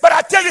business. But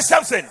I tell you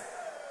something.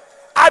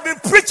 I've been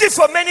preaching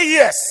for many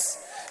years.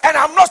 And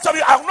I'm not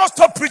stopping. I will not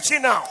stop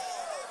preaching now.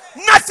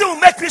 Nothing will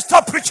make me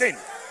stop preaching.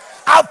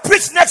 I'll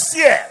preach next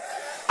year.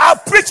 I'll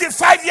preach in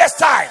 5 years'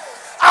 time.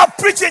 I'll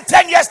preach in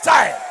 10 years'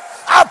 time.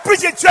 I'll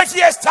preach in 20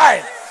 years'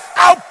 time.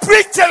 I'll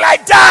preach till I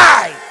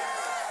die.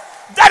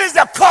 That is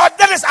the call.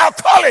 That is our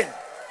calling.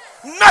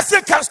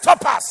 Nothing can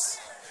stop us.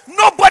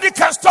 Nobody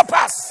can stop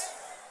us.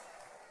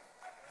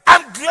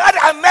 I'm glad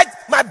I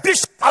met my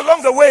bishop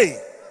along the way.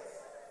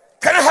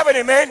 Can I have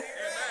an amen?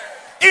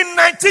 In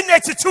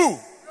 1982,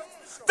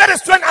 that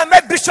is when I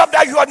met Bishop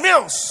Dag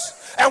Mills.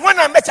 And when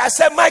I met, I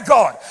said, my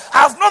God, I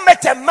have not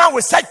met a man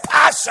with such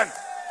passion,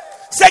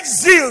 such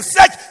zeal,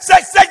 such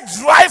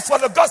drive for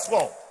the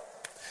gospel.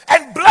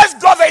 And bless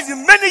God, there is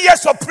many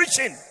years of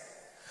preaching.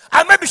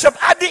 I met Bishop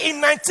Addy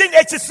in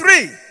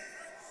 1983.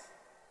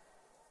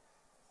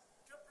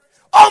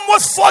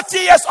 Almost 40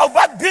 years of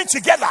us being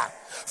together.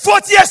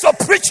 40 years of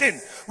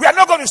preaching. We are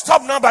not going to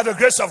stop now by the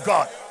grace of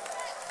God.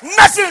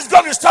 Nothing is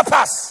going to stop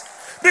us.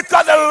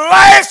 Because the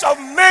lives of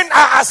men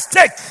are at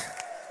stake.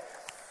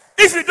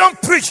 If you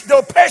don't preach,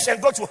 they'll perish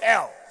and go to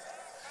hell.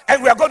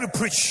 And we are going to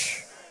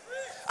preach.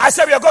 I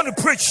said we are going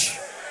to preach.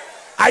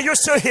 Are you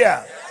still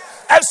here?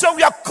 And so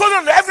we are calling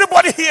on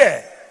everybody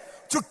here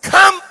to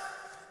come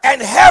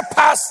and help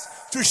us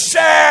to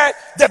share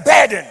the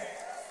burden.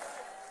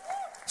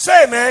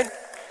 Say amen.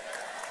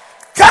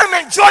 Come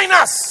and join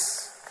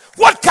us.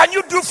 What can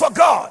you do for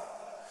God?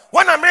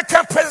 One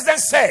American president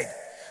said,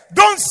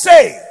 don't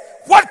say,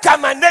 what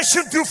can my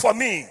nation do for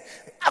me?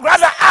 I'd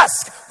rather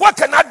ask, what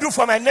can I do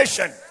for my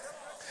nation?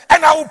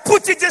 And I will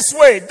put it this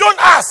way. Don't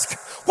ask,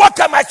 what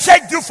can my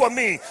church do for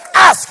me?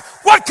 Ask,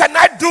 what can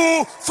I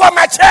do for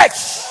my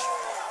church?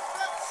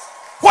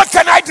 What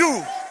can I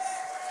do?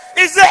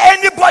 Is there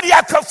anybody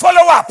I can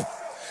follow up?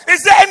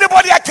 Is there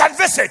anybody I can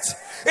visit?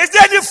 Is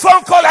there any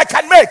phone call I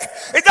can make?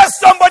 Is there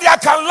somebody I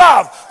can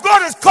love?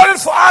 God is calling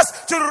for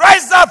us to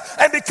rise up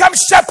and become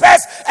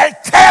shepherds and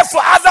care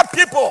for other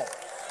people.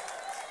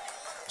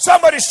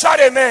 Somebody shout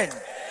amen.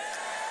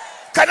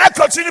 Can I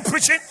continue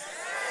preaching?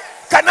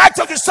 Can I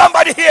talk to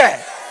somebody here?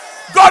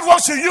 God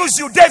wants to use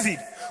you, David.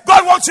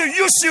 God wants to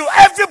use you,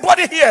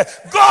 everybody here.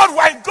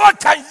 God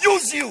can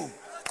use you.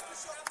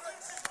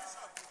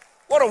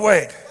 What a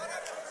word.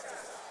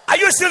 Are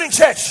you still in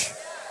church?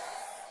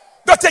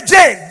 Dr.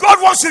 Jane,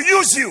 God wants to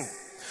use you.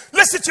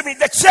 Listen to me.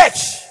 The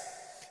church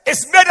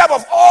is made up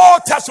of all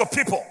types of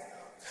people.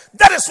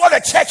 That is what the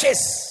church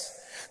is.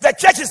 The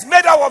church is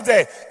made up of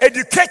the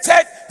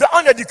educated, the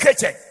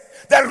uneducated,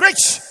 the rich,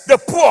 the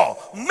poor,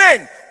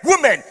 men,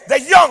 women,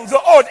 the young,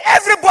 the old.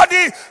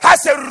 Everybody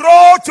has a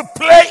role to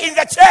play in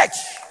the church.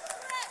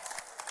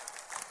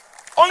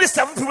 Only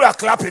 7 people are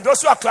clapping.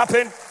 Those who are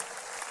clapping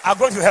are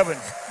going to heaven.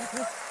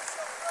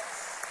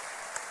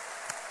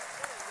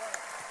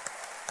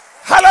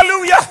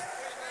 Hallelujah.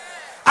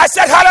 I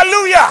said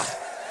hallelujah.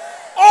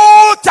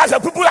 All types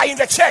of people are in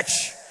the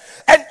church.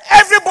 And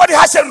everybody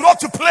has a role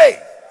to play.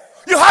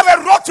 You have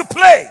a role to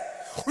play.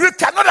 We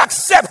cannot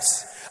accept,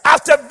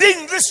 after being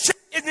in this church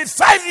in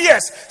 5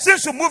 years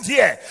since you moved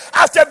here,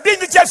 after being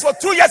in the church for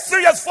 2 years,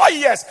 3 years, 4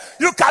 years,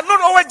 you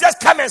cannot always just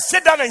come and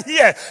sit down and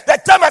hear.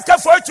 The time has come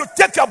for you to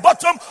take your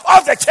bottom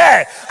off the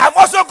chair. I'm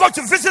also going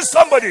to visit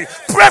somebody,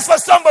 pray for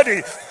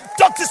somebody,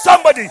 talk to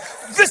somebody,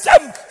 visit,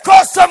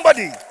 call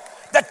somebody.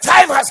 The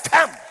time has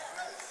come.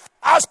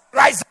 I'll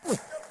rise up.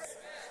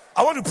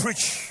 I want to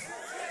preach.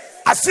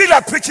 I feel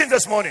like preaching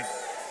this morning.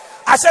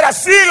 I said I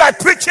feel like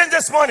preaching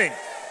this morning.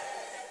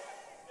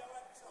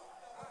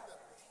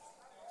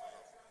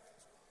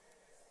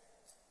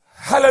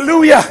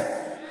 Hallelujah.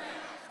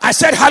 I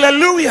said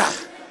hallelujah.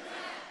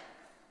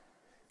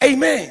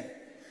 Amen.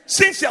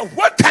 Cynthia,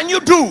 what can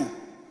you do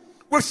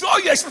with all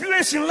your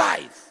experience in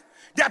life?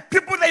 There are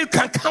people that you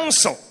can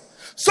counsel.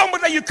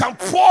 Somebody that you can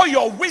pour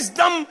your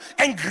wisdom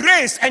and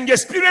grace and your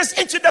experience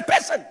into the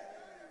person.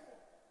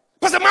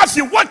 Pastor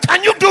Matthew, what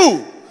can you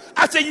do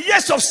after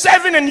years of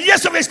serving and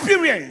years of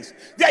experience?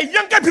 There are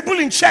younger people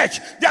in church.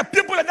 There are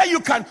people that you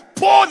can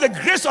pour the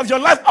grace of your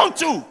life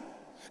onto.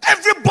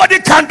 Everybody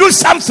can do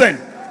something.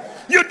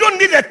 You don't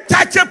need a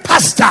title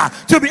pastor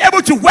to be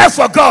able to work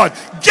for God.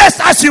 Just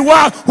as you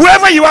are,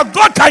 whoever you are,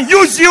 God can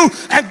use you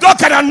and God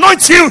can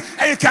anoint you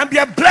and you can be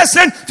a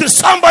blessing to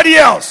somebody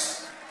else.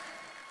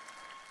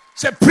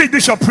 Say, preach,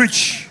 Bishop,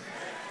 preach.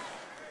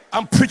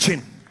 I'm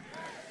preaching.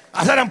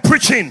 I said, I'm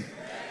preaching.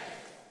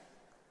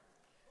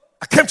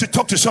 I came to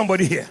talk to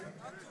somebody here.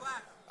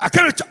 I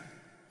came to talk.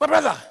 My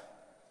brother,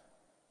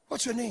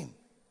 what's your name?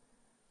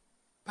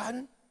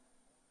 Pardon?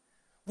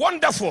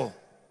 Wonderful.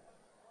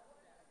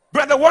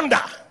 Brother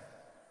Wonder.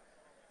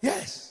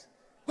 Yes.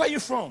 Where are you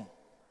from?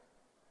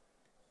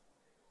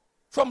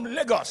 From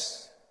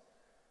Lagos.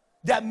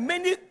 There are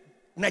many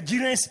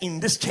Nigerians in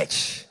this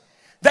church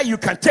that you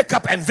can take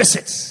up and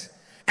visit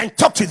and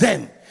talk to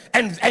them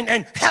and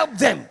help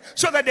them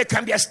so that they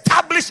can be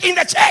established in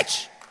the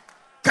church.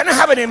 Can I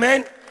have an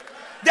amen?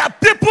 There are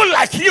people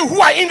like you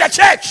who are in the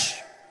church.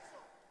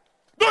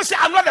 Don't say,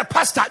 I'm not a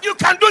pastor. You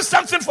can do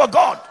something for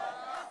God.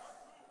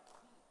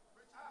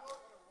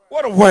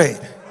 What a word.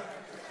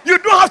 You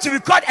don't have to be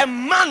called a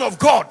man of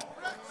God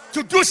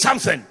to do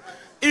something.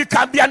 You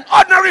can be an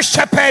ordinary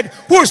shepherd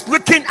who is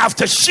looking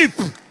after sheep.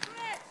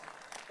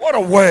 What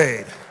a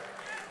word.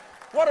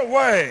 What a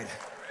word.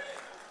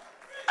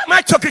 Am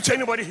I talking to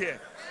anybody here?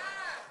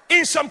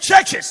 In some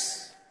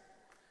churches,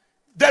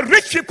 the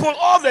rich people,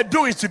 all they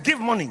do is to give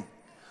money.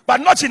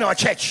 But not in our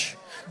church.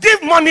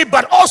 Give money,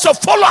 but also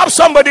follow up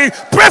somebody,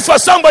 pray for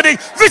somebody,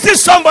 visit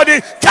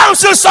somebody,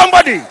 counsel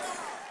somebody.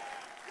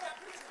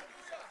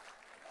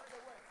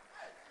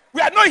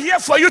 are not here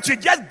for you to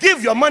just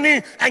give your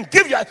money and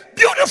give your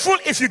beautiful.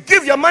 If you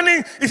give your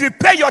money, if you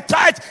pay your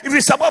tithe, if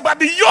you support, but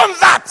beyond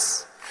that,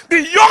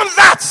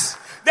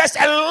 there's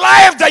a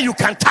life that you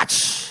can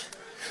touch.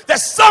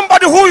 There's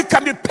somebody who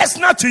can be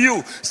personal to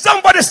you.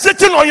 Somebody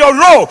sitting on your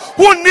row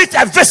who needs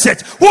a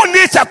visit, who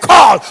needs a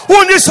call,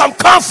 who needs some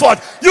comfort.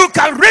 You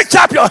can reach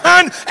up your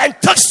hand and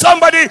touch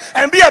somebody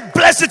and be a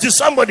blessing to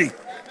somebody.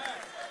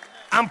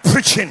 I'm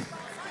preaching.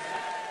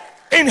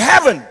 In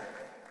heaven,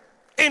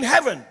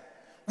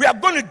 we are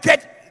going to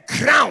get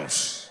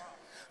crowns.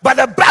 But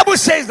the Bible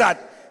says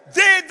that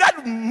they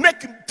that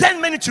make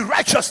 10 minutes to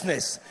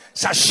righteousness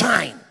shall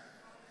shine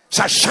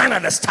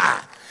at the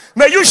star.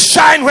 May you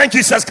shine when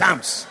Jesus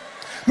comes.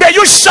 May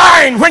you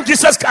shine when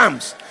Jesus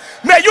comes.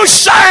 May you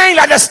shine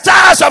like the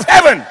stars of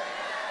heaven.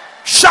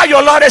 Shout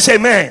your loudest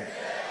amen.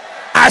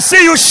 I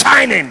see you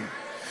shining.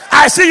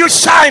 I see you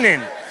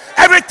shining.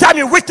 Every time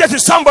you witness to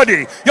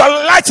somebody, your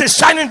light is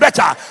shining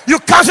better. You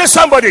counsel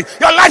somebody,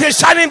 your light is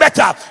shining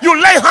better.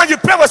 You lay hands, you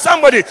pray for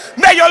somebody.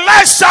 May your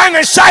light shine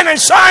and shine and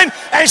shine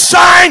and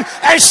shine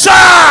and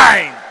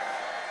shine.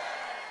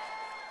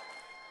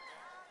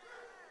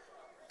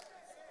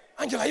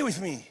 Angela, are you with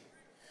me?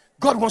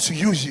 God wants to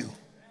use you.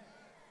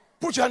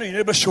 Put your hand on your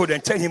neighbor's shoulder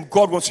and tell him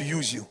God wants to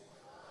use you.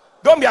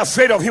 Don't be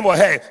afraid of him or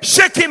her.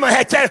 Shake him or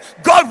her. Tell him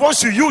God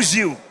wants to use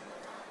you.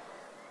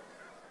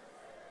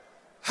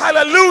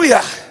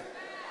 Hallelujah.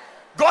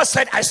 God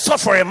said, I sought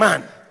for a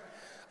man.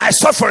 I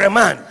sought for a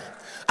man.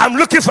 I'm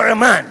looking for a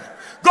man.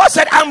 God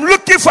said, I'm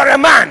looking for a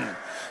man.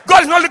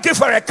 God is not looking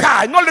for a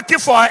car. He's not looking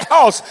for a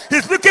house.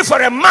 He's looking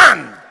for a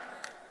man.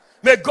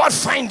 May God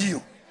find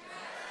you.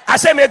 I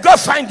say, may God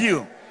find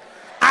you.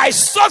 I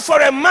sought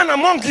for a man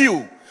among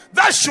you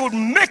that should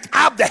make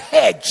up the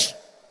hedge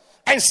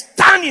and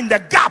stand in the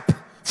gap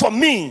for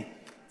me,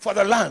 for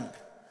the land,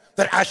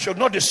 that I should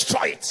not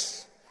destroy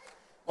it.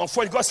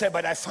 Unfortunately, God said,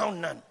 but I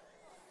found none.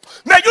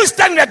 May you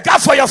stand in the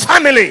gap for your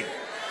family.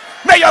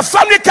 May your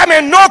family come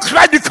and know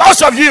Christ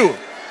because of you.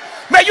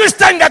 May you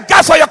stand in the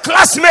gap for your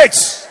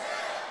classmates.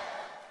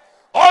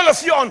 All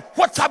of you on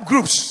WhatsApp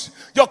groups,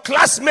 your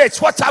classmates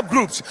WhatsApp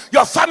groups,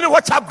 your family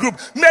WhatsApp group.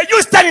 May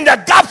you stand in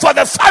the gap for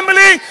the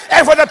family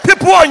and for the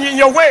people in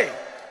your way.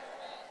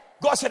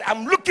 God said,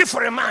 I'm looking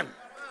for a man.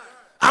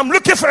 I'm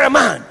looking for a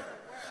man.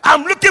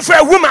 I'm looking for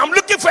a woman. I'm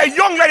looking for a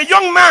young lady,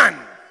 young man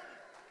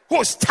who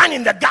will stand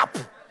in the gap.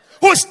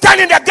 Who will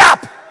stand in the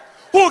gap.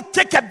 Who will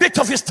take a bit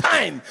of his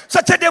time.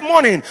 Saturday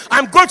morning,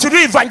 I'm going to do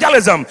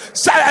evangelism.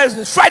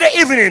 Friday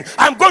evening,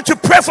 I'm going to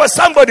pray for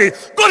somebody.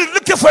 God is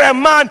looking for a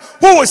man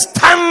who will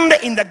stand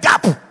in the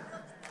gap.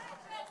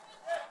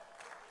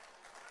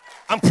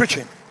 I'm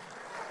preaching.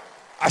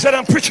 I said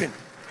I'm preaching.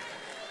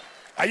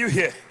 Are you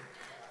here?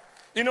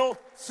 You know,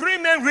 3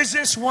 main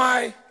reasons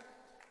why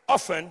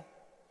often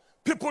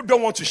people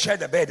don't want to share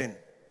the burden.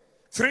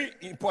 3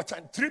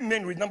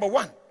 main reasons. Number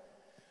 1,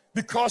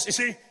 because you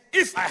see,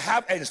 if I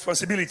have a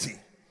responsibility,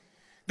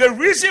 the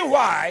reason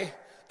why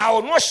I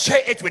will not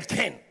share it with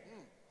Ken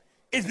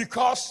is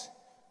because,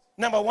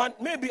 number 1,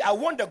 maybe I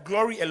want the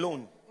glory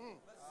alone.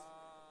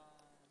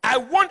 I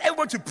want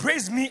everyone to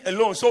praise me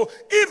alone. So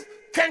if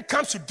Ken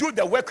comes to do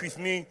the work with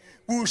me,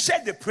 we will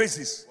share the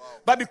praises.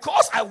 But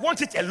because I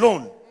want it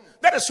alone,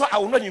 that is why I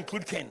will not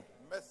include Ken.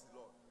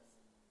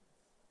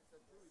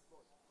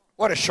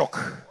 What a shock.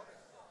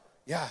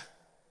 Yeah.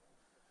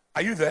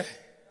 Are you there?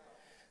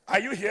 Are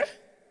you here?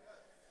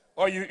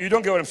 Or you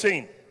don't get what I'm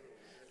saying?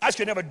 Ask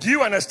your neighbor, do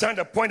you understand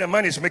the point the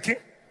man is making?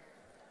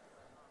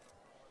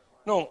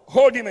 No,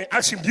 hold him and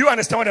ask him, do you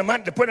understand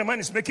what the point the man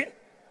is making?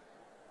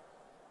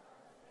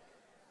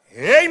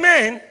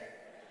 Amen.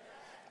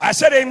 I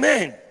said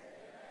amen.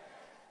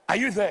 Are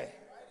you there?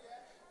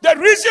 The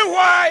reason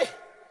why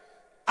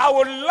I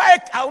would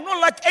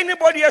not like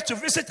anybody else to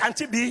visit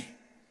Auntie B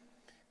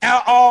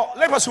or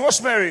Lagos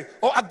Rosemary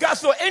or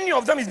Agatha or any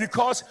of them is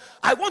because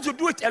I want to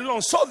do it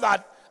alone so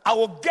that I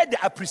will get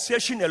the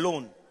appreciation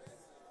alone.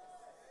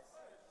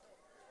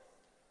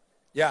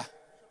 Yeah.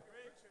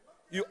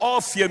 You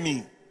all fear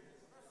me.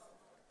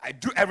 I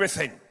do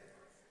everything.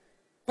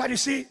 But you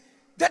see,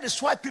 that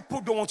is why people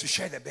don't want to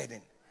share the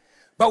burden.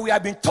 But we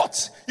have been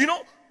taught. You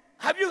know,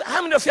 how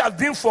many of you have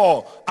been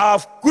for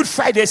our Good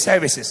Friday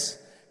services?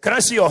 Can I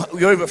see your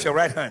wave of your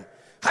right hand?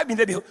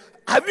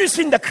 Have you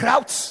seen the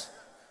crowds?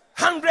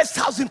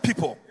 100,000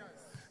 people.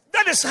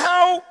 That is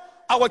how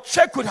our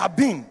church could have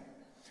been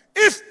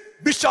if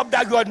Bishop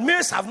Dagwood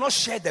Mills have not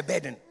shared the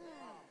burden.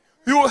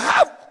 You will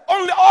have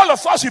only all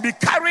of us will be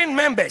carrying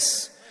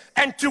members.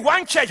 And to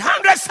one church,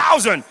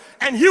 100,000,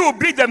 and he will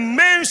be the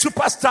main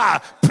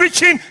superstar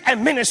preaching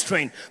and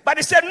ministering. But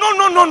he said,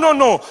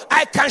 no.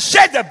 I can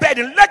share the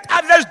burden. Let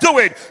others do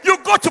it. You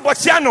go to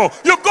Botiano,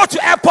 you go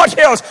to Airport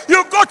Hills,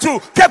 you go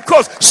to Cape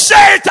Coast,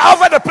 share it all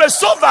over the place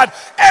so that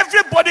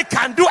everybody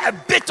can do a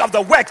bit of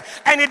the work.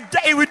 And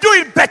it will do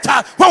it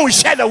better when we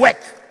share the work.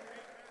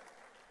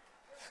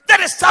 That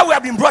is how we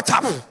have been brought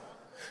up.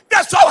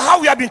 That's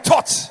how we have been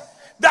taught.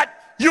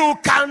 That you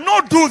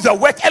cannot do the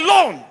work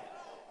alone.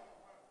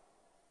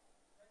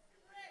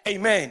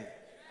 Amen.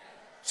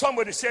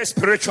 Somebody says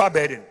spiritual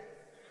burden.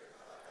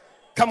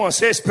 Come on,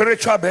 say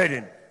spiritual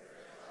burden.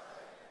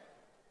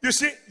 You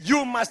see,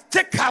 you must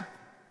take up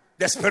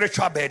the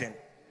spiritual burden.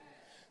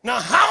 Now,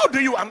 how do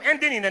you? I'm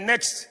ending in the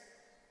next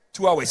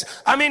 2 hours.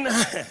 I mean,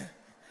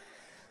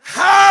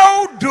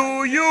 how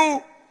do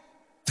you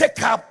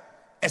take up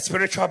a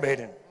spiritual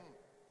burden?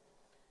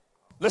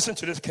 Listen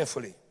to this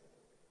carefully.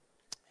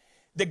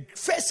 The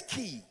first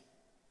key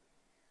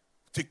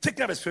to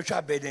taking up a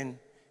spiritual burden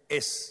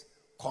is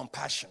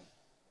compassion.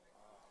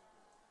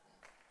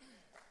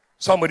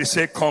 Somebody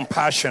say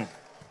compassion.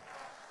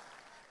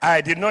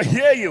 I did not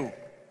hear you.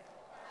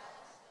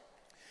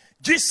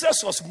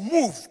 Jesus was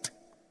moved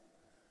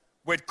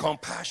with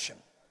compassion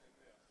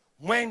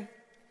when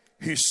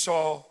he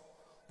saw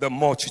the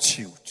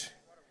multitude.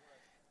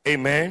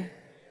 Amen.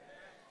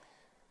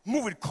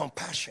 Moved with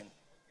compassion.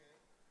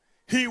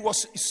 He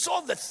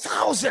saw the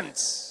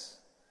thousands.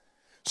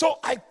 So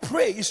I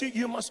pray, you see,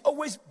 you must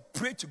always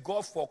pray to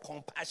God for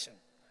compassion.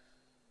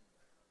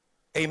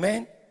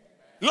 Amen.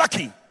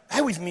 Lucky, are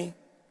you with me?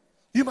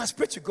 You must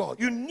pray to God.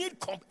 You need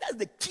compassion. That's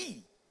the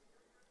key.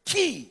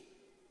 Key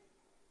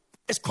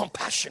is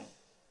compassion.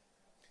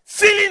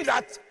 Feeling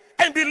that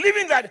and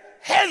believing that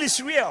hell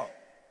is real.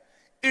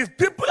 If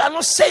people are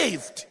not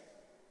saved,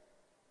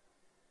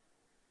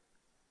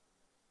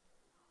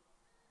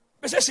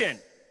 possession,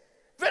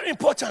 very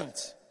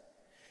important.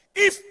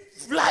 If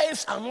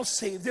lives are not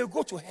saved, they'll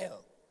go to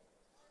hell.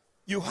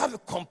 You have a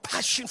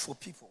compassion for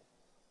people.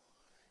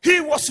 He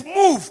was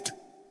moved,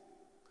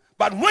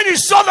 but when he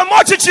saw the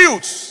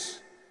multitudes,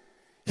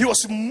 he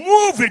was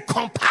moved with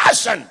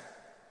compassion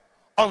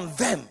on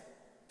them.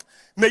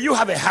 May you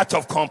have a heart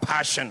of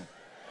compassion.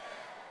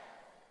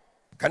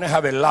 Can I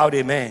have a loud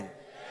amen?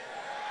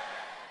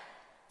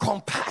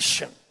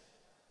 Compassion.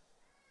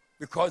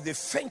 Because they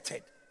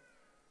fainted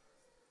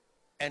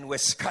and were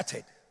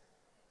scattered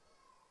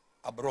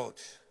abroad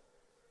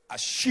as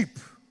sheep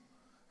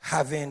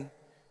having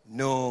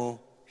no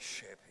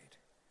shepherd.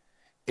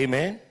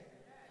 Amen?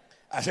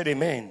 I said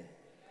amen.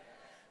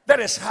 That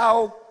is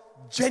how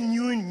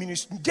genuine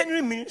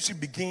ministry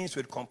begins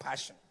with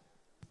compassion.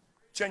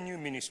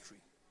 Genuine ministry.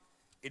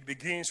 It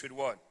begins with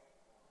what?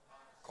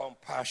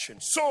 Compassion.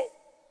 So,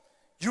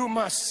 you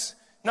must.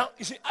 Now,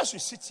 you see, as we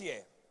sit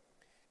here,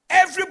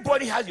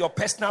 everybody has your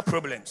personal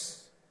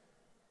problems.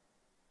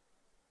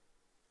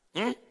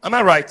 Am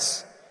I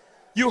right?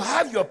 You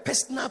have your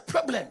personal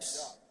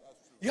problems.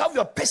 You have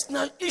your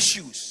personal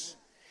issues.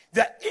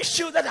 The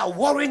issues that are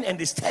worrying and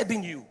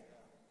disturbing you.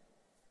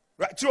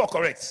 Right? True or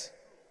correct?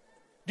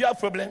 Do you have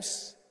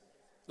problems?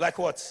 Like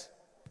what?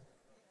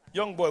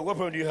 Young boy, what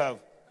problem do you have?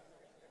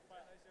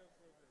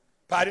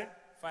 Pardon?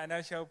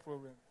 Financial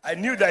problem. I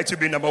knew that to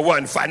be number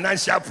one.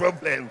 Financial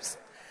problems.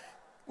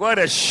 What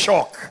a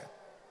shock.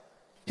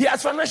 He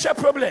has financial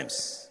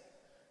problems.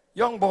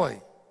 Young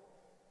boy.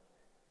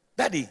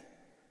 Daddy, do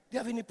you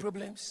have any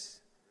problems?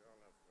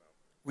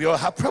 We all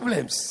have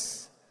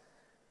problems.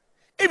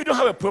 If you don't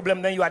have a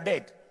problem, then you are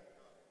dead.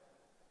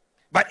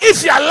 But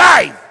if you are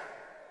alive,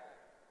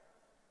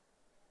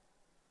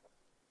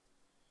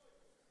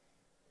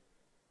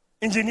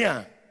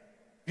 engineer,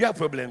 you have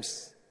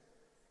problems.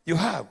 You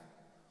have.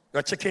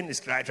 Your chicken is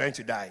trying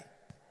to die.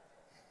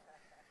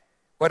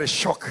 What a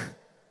shock.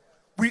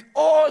 We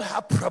all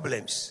have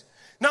problems.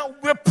 Now,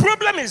 the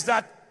problem is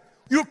that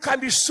you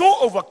can be so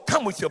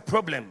overcome with your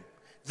problem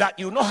that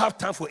you don't have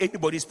time for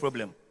anybody's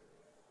problem.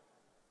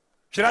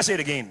 Should I say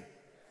it again?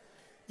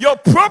 Your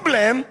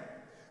problem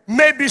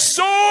may be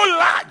so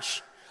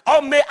large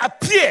or may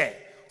appear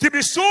to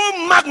be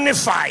so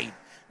magnified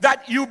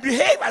that you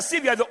behave as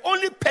if you are the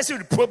only person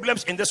with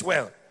problems in this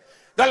world.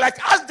 That, like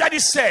as Daddy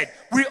said,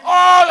 we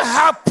all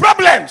have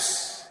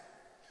problems.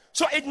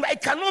 So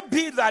it cannot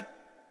be that,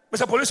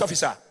 Mr. Police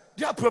Officer,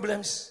 do you have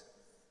problems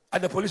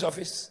at the police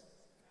office,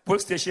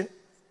 police station?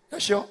 You're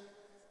sure?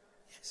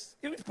 Yes.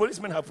 Even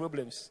policemen have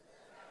problems.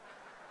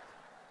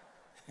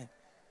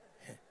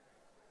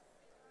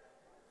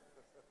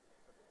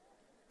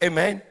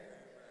 Amen.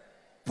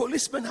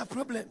 Policemen have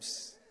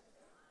problems.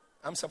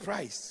 I'm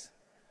surprised.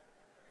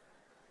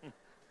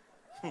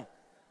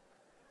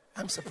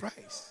 I'm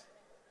surprised.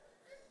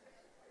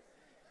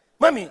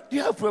 Mommy, do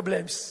you have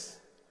problems?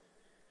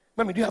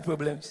 Mommy, do you have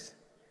problems?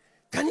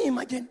 Can you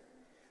imagine?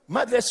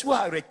 Mothers who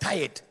are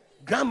retired,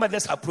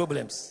 grandmothers have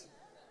problems.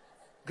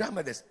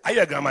 Grandmothers. Are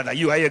you a grandmother?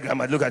 You are a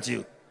grandmother. Look at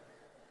you.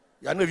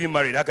 You are not even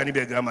married. How can you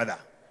be a grandmother?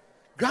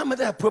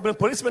 Grandmother have problems.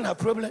 Policemen have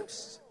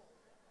problems.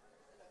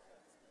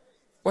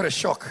 What a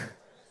shock.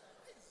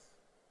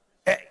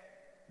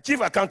 Chief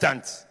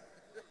accountant,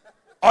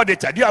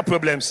 auditor, do you have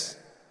problems?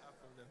 I have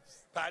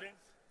problems. Pardon?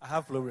 I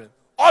have problems.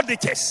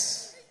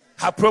 Auditors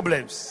have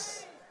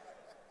problems.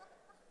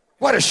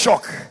 What a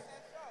shock.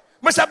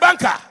 Mr.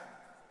 Banker,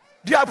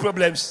 do you have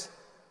problems?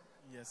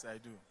 Yes, I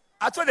do.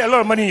 I thought there are a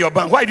lot of money in your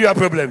bank. Why do you have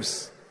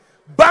problems?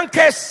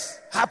 Bankers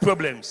have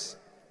problems.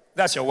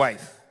 That's your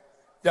wife.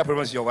 Do you have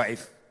problems with your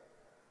wife?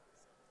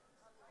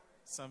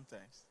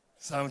 Sometimes.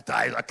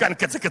 Sometimes. I can't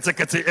get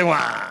it.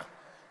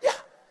 Yeah.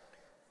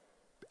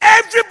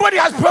 Everybody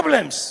has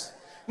problems.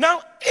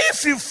 Now,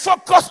 if you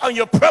focus on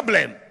your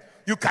problem,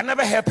 you can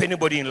never help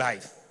anybody in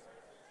life.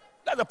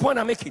 That's the point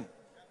I'm making.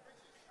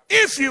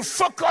 If you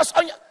focus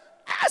on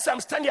as I'm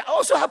standing, I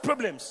also have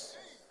problems.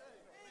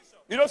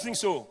 You don't think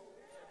so?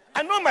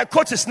 I know my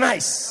coat is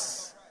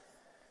nice.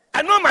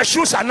 I know my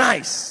shoes are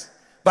nice.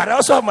 But I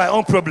also have my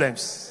own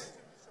problems.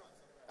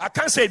 I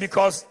can't say it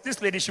because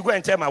this lady should go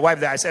and tell my wife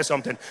that I said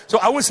something. So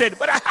I will say it,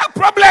 but I have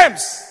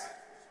problems.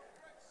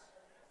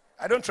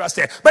 I don't trust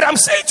her. But I'm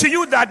saying to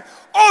you that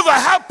although I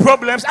have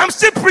problems, I'm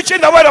still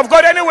preaching the word of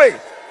God anyway.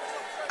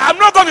 I'm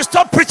not going to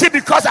stop preaching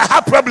because I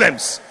have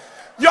problems.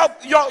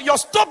 Your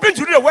stopping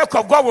to do the work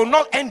of God will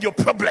not end your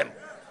problem.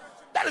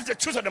 That is the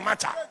truth of the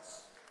matter.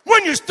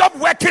 When you stop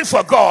working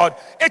for God,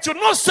 it will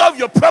not solve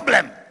your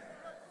problem.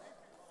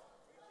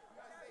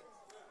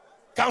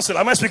 Counsel,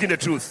 am I speaking the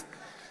truth?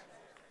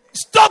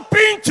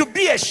 Stopping to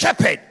be a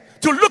shepherd,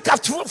 to look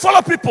after,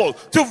 follow people,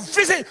 to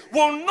visit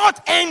will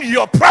not end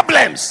your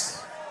problems.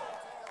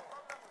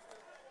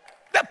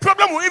 The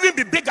problem will even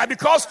be bigger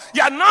because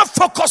you are now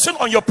focusing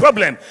on your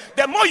problem.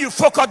 The more you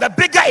focus, the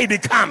bigger it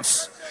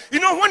becomes. You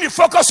know, when you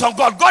focus on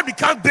God, God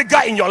becomes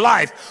bigger in your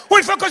life. When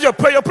you focus on your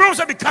prayer, your problems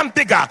will become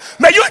bigger.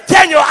 May you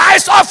turn your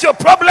eyes off your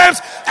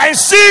problems and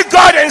see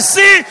God and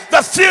see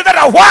the field that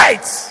are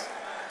white.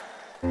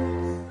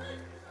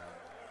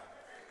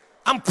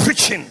 I'm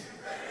preaching.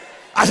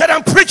 I said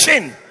I'm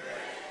preaching.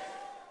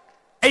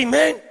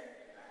 Amen.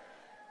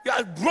 You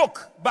are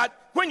broke, but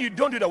when you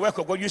don't do the work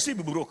of God, you still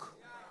be broke.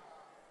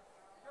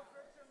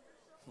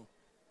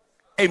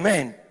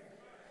 Amen.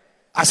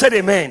 I said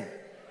amen.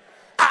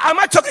 Am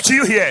I talking to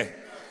you here?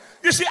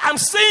 You see, I'm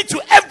saying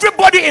to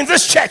everybody in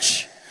this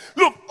church,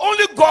 look,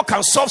 only God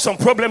can solve some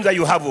problems that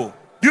you have. Oh,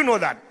 do you know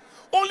that?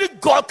 Only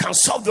God can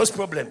solve those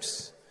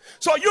problems.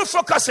 So you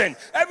focusing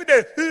every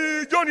day,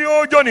 Johnny,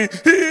 oh Johnny,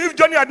 if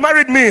Johnny had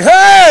married me,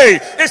 hey,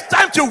 it's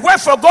time to work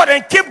for God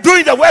and keep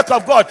doing the work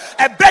of God.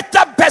 A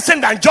better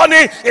person than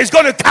Johnny is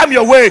going to come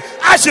your way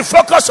as you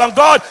focus on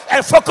God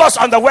and focus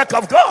on the work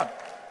of God.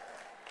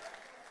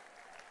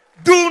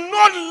 Do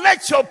not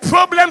let your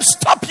problems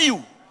stop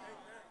you.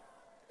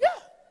 Yeah.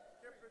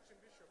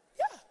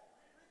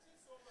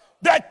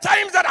 There are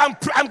times that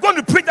I'm going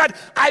to preach that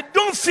I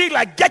don't feel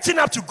like getting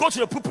up to go to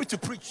the pulpit to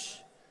preach.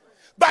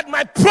 But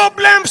my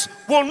problems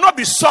will not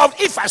be solved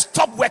if I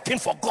stop working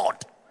for God.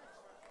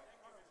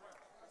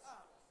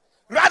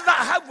 Rather,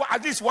 I have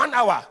at least 1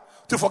 hour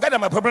to forget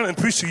about my problem and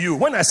preach to you.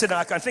 When I say that,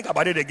 I can think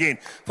about it again.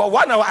 For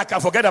 1 hour, I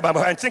can forget about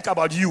it and think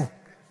about you.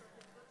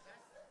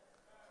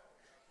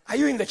 Are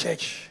you in the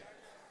church?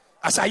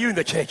 Are you in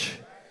the church?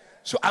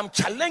 So I'm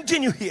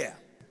challenging you here.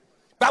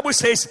 Bible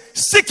says,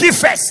 seek ye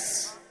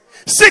first.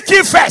 Seek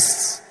ye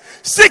first.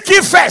 Seek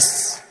ye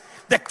first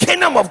the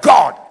kingdom of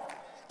God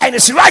and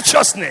his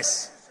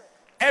righteousness.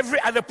 Every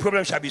other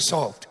problem shall be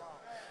solved.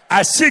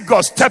 I see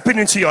God stepping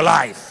into your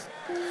life.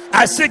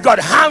 I see God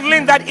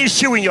handling that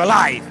issue in your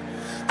life.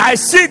 I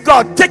see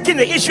God taking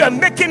the issue and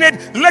making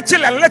it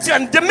little and little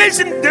and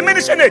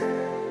diminishing it.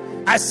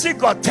 I see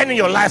God turning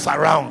your life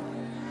around.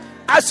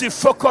 As you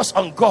focus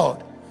on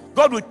God,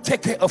 God will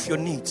take care of your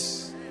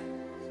needs.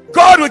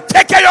 God will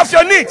take care of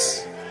your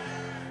needs.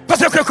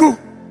 Pastor Kweku,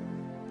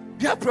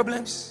 do you have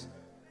problems?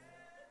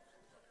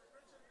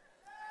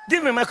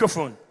 Give me a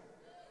microphone.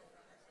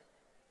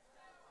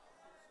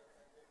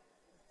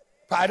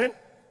 Pardon?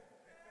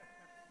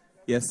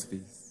 Yes,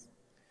 please.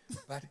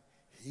 But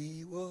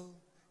he will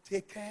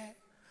take care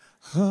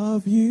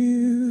Of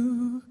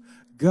you,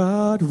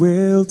 God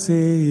will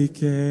take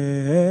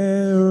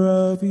care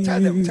of you.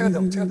 Tell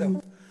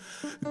them.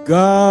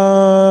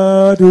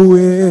 God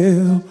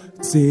will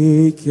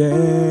take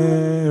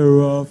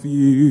care of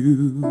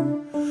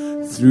you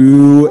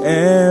through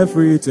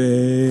every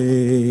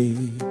day,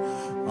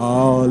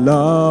 all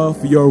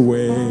of your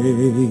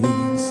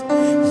ways.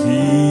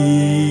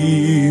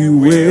 He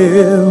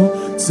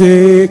will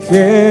take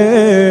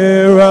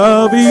care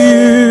of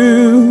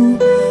you.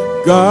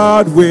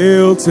 God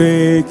will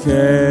take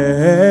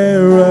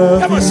care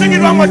of you. Come on, sing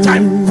it one more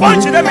time.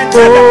 Point to them and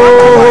tell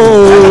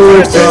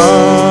them.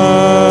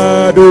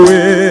 God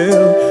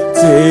will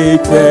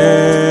take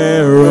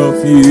care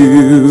of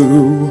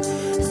you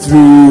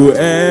through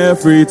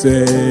every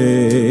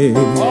day,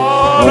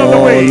 All of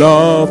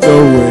the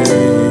way.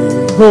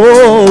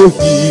 Oh,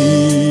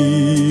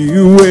 he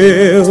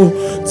will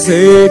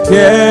take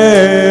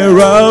care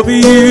of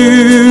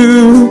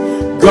you.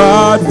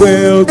 God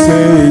will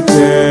take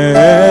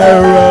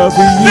care of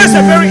you. This is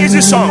a very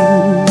easy song.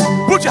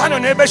 Put your hand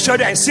on your neighbor's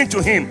shoulder and sing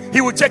to him. He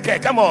will take care.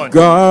 Come on.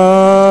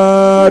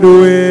 God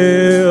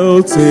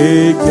will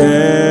take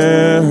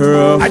care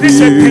of you. I didn't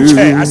say pinch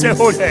her. I said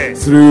hold her.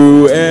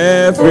 Through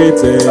every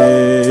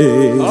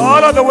day.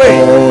 All of the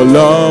way. All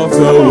of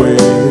the way.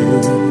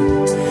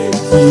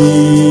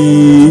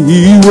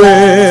 He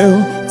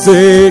will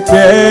take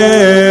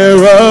care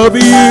of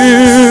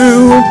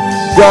you.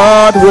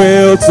 God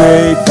will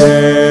take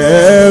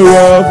care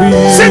of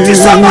you. Sing to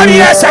somebody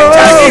else and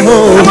tell him.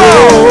 Come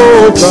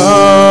on.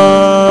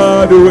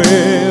 God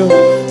will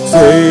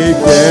take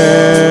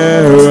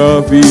care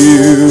of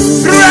you.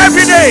 Through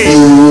every day.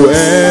 Through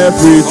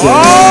every day.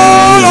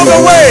 All of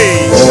the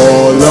way.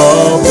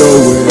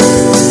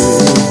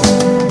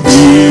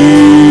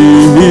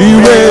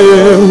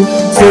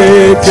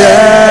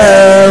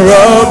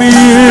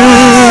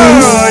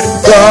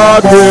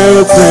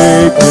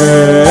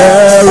 take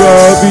care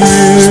of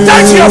you.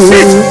 Stand to your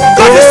feet.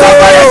 Go to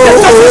somebody and just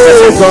talk to the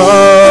person.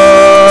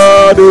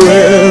 God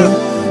will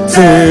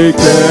take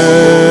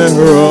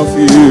care of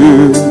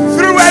you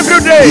Through every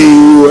day.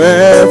 through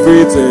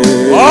every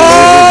day,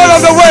 All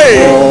of the way.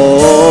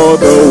 all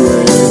the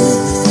way.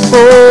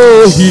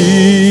 Oh,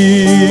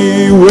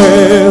 He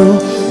will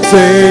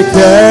take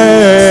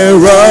care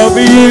of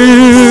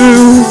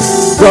you.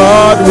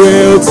 God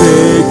will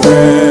take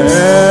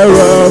care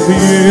of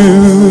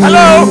you.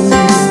 Hello,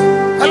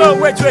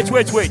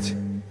 wait.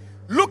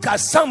 Look at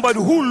somebody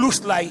who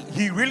looks like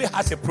he really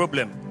has a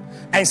problem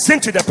and sing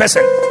to the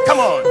person. Come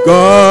on.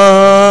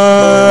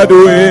 God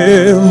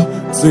will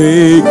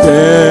take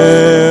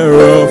care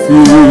of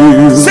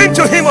you Sing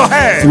to him or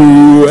her.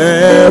 through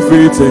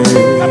everything.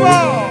 Come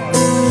on.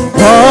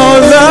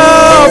 All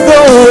of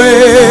the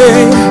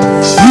way,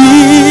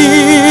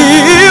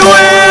 He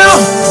will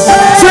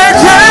take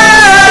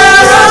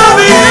care of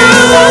you.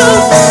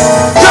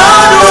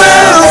 God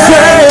will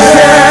take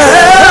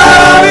care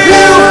of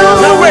you.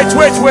 Now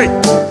wait.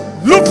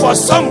 Look for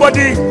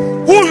somebody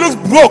who looks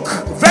broke,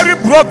 very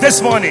broke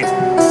this morning,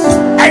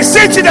 and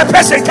say to the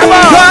person, come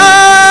on.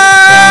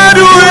 God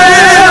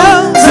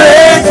will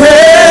take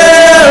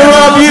care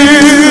of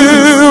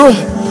you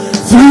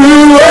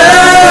through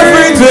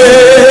every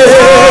day,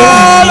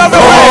 All of the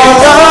way.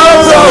 all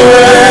of the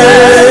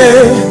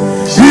way.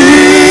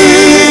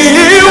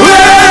 He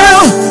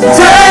will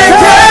take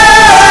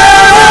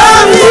care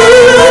of you.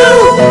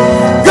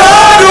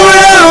 God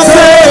will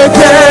take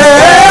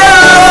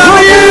care of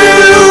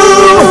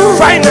you.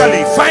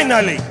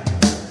 Finally,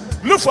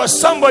 look for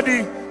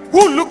somebody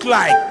who looked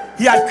like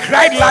he had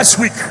cried last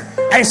week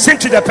and sing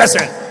to the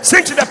person.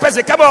 Sing to the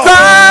person, come on.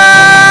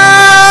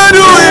 God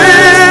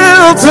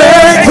will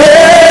take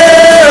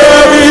care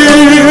of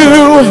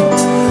you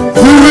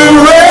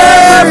through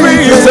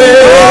every day,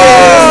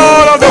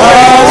 All of the way.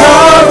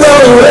 all of the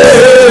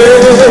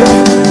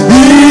way.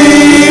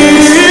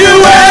 He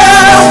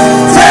will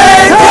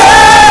take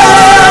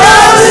care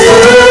of you.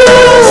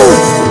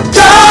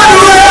 God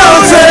will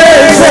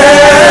take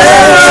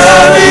care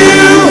of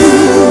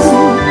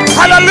you.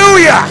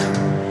 Hallelujah.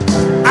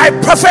 I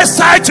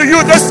prophesy to you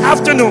this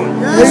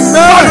afternoon.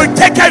 God will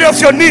take care of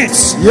your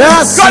needs.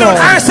 Yes, God will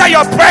Lord. answer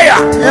your prayer.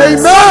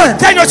 Amen.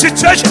 Turn your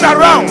situation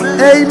around.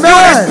 Amen.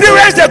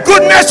 Experience the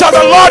goodness of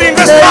the Lord in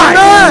this life.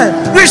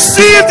 Amen.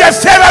 Receive the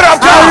favor of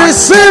I God.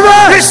 receive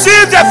it.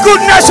 Receive the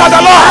goodness of the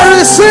I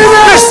Lord. receive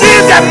it.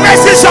 Receive the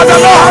message of the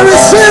I Lord.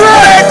 receive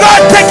May it.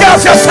 God take care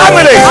of your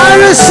family. I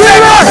receive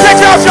May God it. take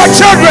care of your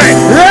children.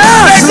 May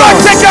Yes, God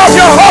Lord. take care of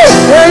your home.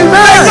 May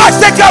Amen. God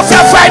take care of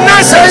your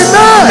finances.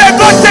 Amen. May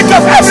God take care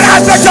of every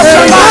aspect of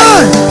your life.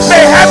 Amen.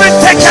 May heaven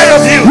take care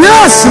of you.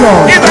 Yes,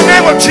 Lord. In the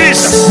name of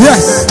Jesus.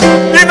 Yes.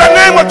 In the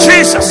name of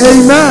Jesus.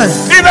 Amen.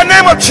 In the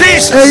name of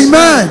Jesus.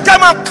 Amen.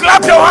 Come on,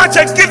 clap your hands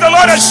and give the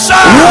Lord a shout.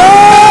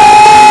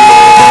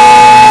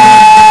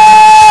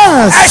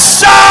 A Yes.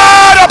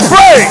 shout of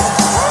praise.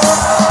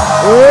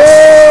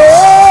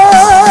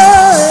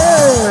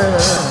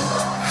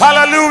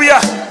 Hallelujah.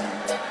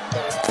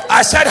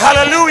 I said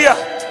hallelujah.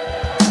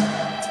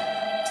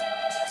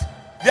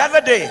 The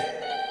other day,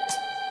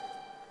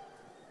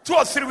 2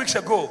 or 3 weeks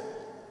ago,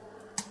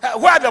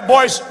 where are the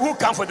boys who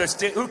come for the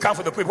state? Who come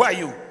for the prayer? Where are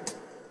you?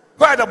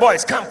 Where are the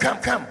boys? Come.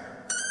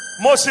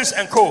 Moses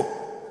and Co.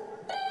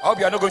 I hope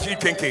you are not going to eat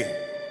kenke.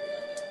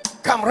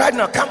 Come right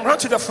now. Come, run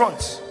to the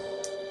front.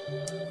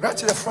 Run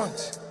to the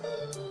front.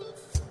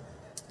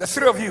 The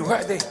 3 of you, where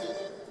are they?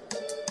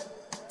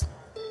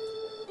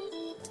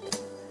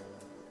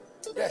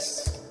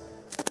 Yes.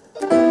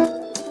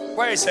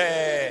 Where is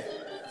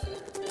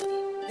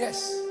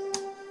yes.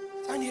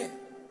 Stand here.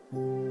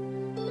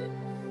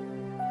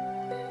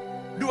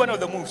 Do one of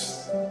the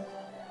moves.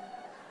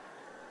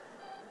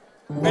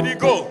 Where do you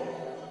go?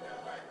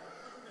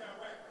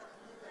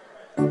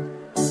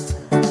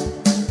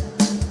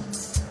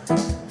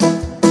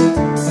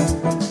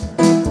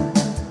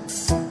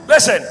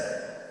 Listen,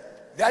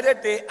 the other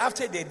day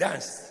after they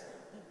danced,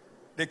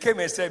 they came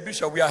and said,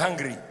 Bishop, we are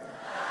hungry.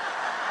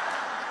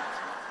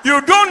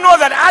 You don't know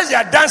that as they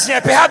are dancing,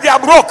 perhaps they are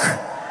broke.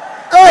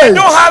 Hey. They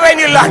don't have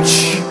any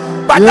lunch.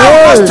 But Yeah.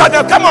 now must tell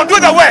them, come on, do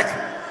the work.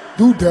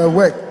 Do their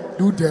work.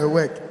 Do their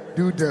work.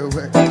 Do their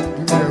work.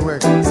 Do their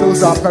work.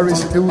 Those are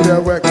perishing. Do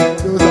their work.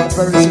 Those are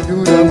perishing.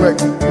 Do their work.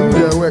 Do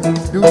their work.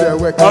 Do their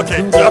work. Okay,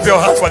 Do their clap your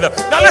hands for them.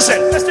 Now listen,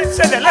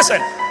 say that,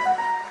 listen.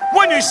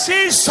 When you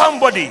see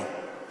somebody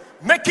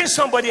making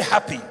somebody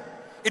happy,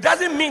 it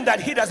doesn't mean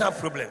that he doesn't have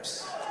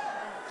problems.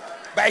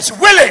 But he's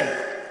willing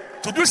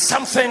to do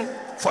something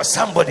for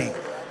somebody,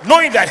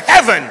 knowing that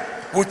heaven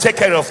will take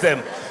care of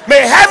them.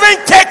 May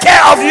heaven take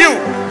care of you.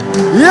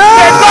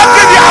 May God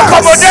give you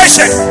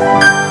accommodation.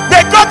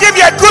 May God give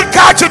you a good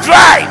car to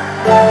drive.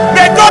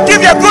 May God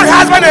give you a good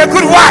husband and a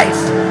good wife.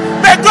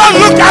 May God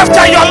look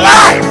after your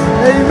life.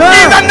 Amen.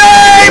 In the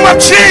name of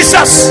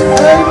Jesus.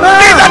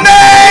 Amen. In the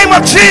name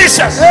of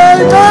Jesus.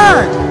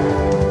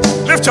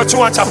 Amen. Lift your 2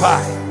 hands up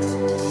high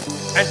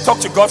and talk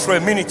to God for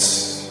a minute.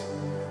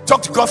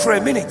 Talk to God for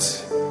a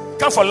minute.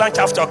 come for lunch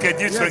after, okay?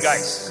 You three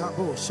guys.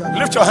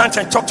 Lift your hands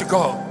and talk to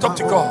God. Talk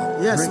to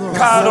God. Yes, Lord.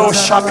 Karo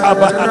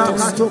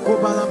shakabahatos.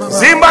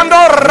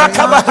 Zimbando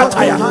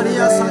rakabahataya.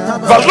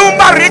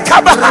 Valumba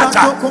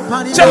rikabahata.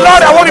 Say, Lord,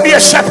 I want to be a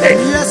shepherd.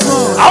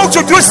 I want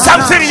to do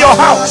something in your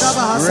house.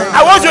 I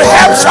want to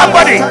help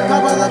somebody.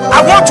 I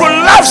want to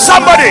love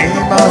somebody.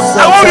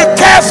 I want to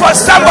care for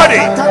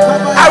somebody.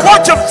 I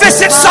want to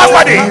visit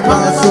somebody.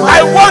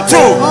 I want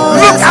to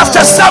look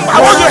after somebody. I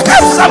want to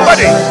help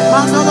somebody.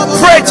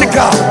 Pray to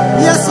God.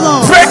 Yes,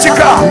 Lord. Pray to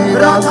God.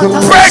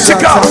 Pray to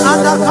God.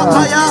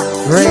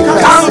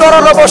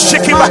 Kandorolobo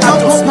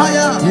shikibahatos.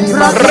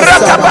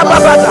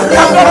 Rakabababada.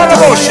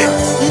 Kandorolobo shik.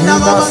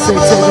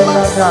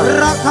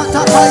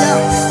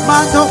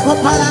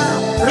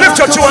 Lift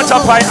your two hands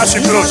up high as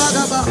you close.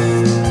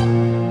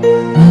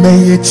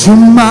 May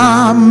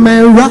chuma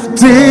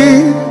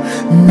merati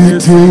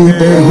miti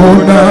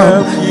behona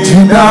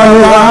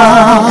jinara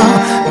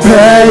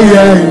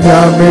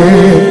peyame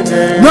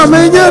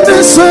namenya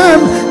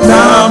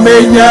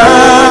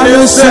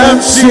desem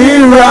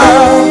shira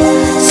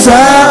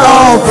sa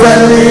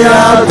ofelia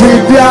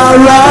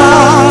bibiara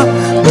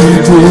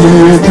miti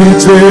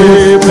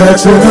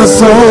petuna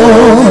so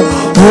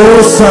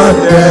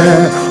osande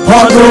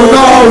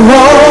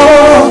honono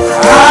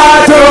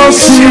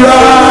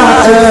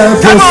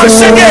Come on,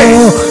 sing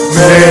it.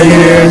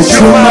 May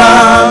chuma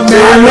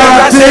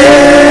merate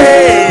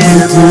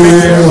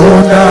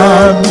hona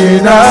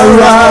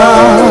minara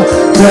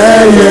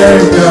peye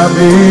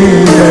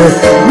gamine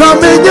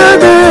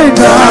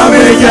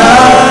namenya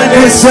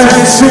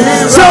sensi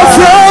so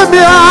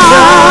fremia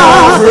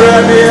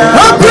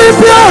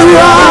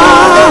apipiara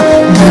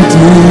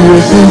miti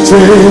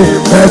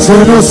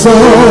petino so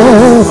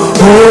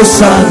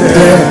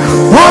osande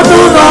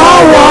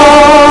odunawa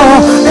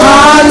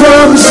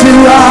Adam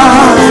Shira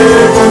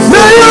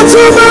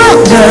Nayatuma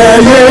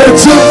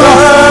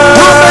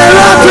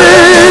Amelati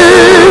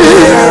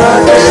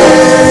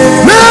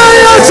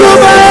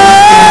Nayatuma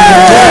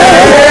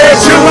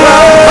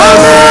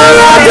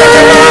Amelati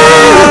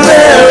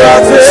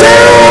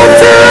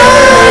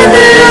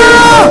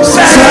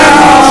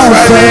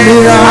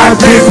Sefrenia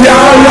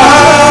Adipiara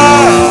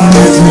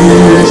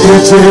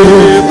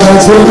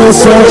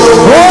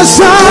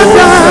Osana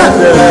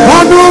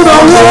Anuna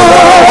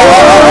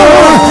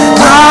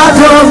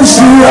Adam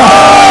Shira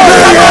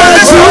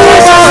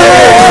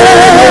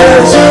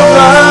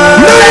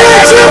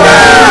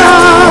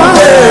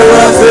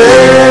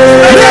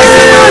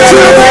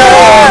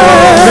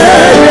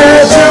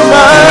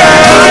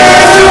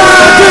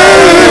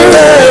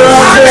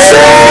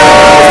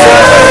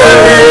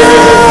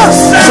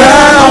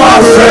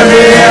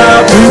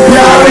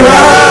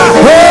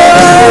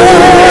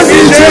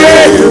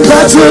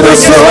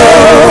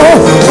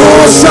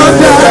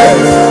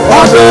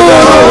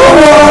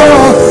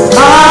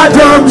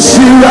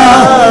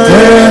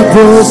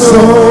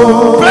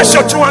Bless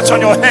your two hands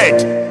on your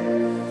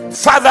head.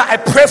 Father, I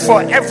pray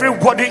for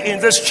everybody in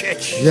this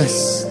church.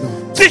 Yes,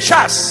 Lord. Teach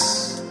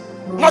us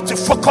not to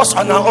focus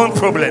on our own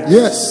problem.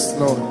 Yes,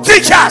 Lord.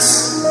 Teach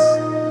us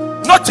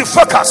not to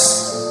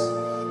focus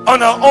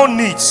on our own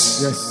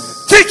needs.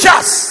 Yes. Teach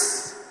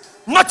us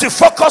not to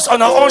focus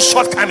on our own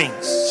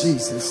shortcomings.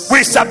 Jesus.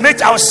 We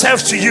submit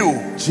ourselves to you.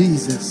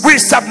 Jesus. We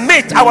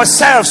submit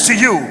ourselves to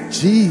you.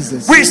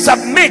 Jesus. We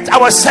submit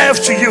ourselves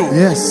to you.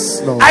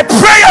 Yes, Lord. I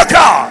pray, O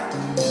God,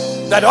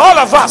 that all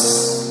of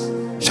us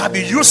shall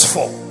be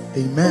useful.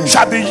 Amen.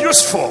 Shall be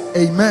useful.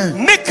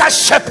 Amen. Make us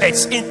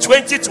shepherds in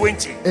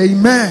 2020.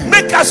 Amen.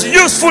 Make us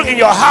useful in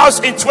your house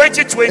in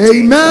 2020.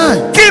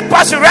 Amen. Keep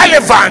us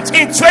relevant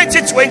in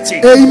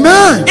 2020.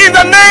 Amen. In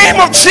the name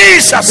of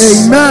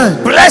Jesus.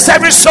 Amen. Bless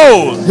every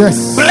soul.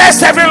 Yes.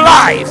 Bless every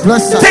life.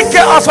 Bless us. Take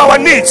care of our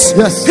needs.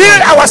 Yes.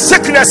 Heal our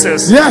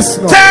sicknesses. Yes,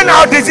 Lord. Turn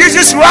our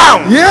diseases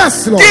round.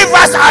 Yes, Lord. Give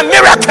us our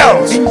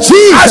miracles. In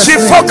Jesus' as we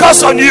name.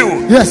 focus on you.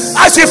 Yes.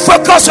 As we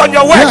focus on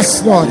your work.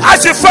 Yes, Lord.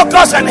 As we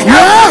focus on helping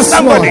Yes,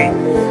 somebody.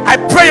 Lord. I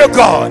pray, O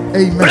God,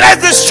 Amen.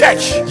 bless this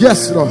church.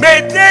 Yes, Lord.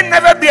 May there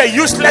never be a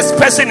useless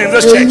person in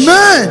this church.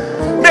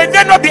 Amen. May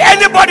there not be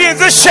anybody in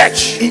this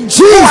church In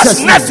who has Jesus'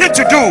 name. nothing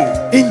to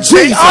do. In May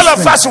Jesus' all of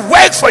name. us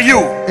work for you.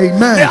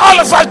 Amen. May all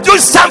of us do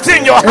something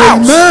in your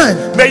house.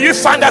 Amen. May you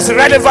find us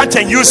relevant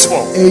and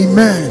useful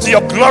Amen. to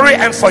your glory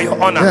and for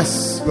your honor.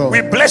 Yes, Lord.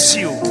 We bless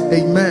you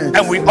Amen.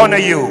 and we honor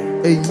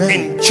you. Amen.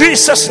 In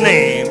Jesus'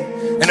 name.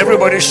 And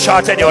everybody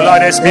shouted your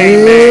loudest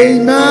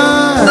amen.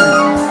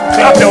 Amen.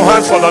 Clap your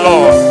hands for the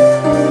Lord.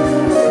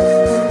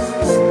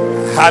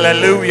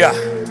 Hallelujah.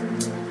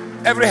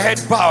 Every head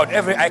bowed,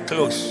 every eye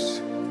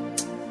closed.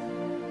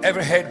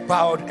 Every head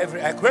bowed,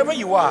 every eye. Wherever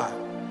you are,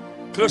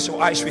 close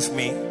your eyes with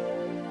me.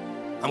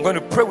 I'm going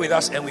to pray with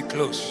us and we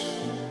close.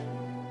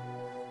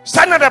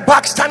 Stand at the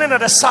back, standing at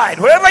the side.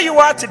 Wherever you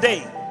are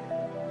today,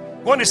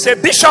 I want to say,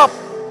 Bishop,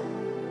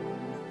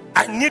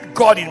 I need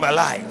God in my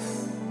life.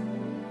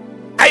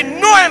 I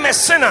know I'm a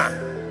sinner.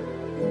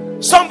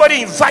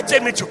 Somebody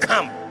invited me to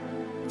come.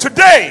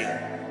 Today,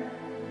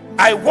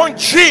 I want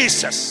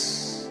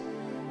Jesus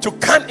to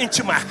come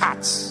into my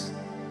heart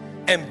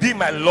and be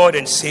my Lord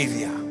and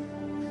Savior.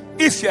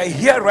 If you are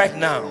here right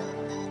now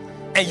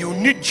and you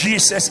need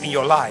Jesus in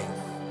your life,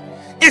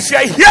 if you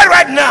are here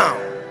right now,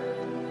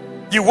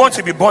 you want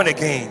to be born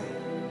again,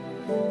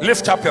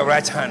 lift up your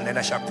right hand and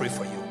I shall pray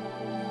for you.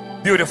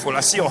 Beautiful. I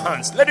see your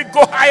hands. Let it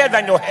go higher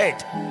than your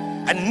head.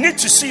 I need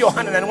to see your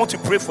hand and I want to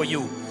pray for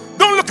you.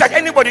 Don't look at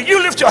anybody.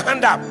 You lift your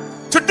hand up.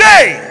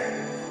 Today,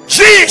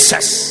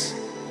 Jesus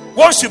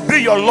wants to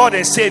be your Lord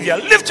and Savior.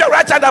 Lift your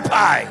right hand up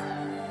high.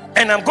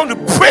 And I'm going to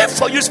pray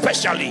for you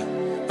specially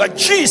that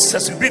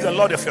Jesus will be the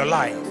Lord of your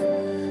life.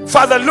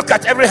 Father, look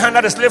at every hand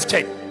that is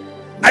lifted.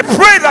 I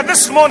pray that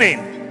this morning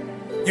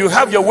you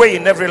have your way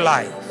in every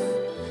life.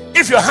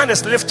 If your hand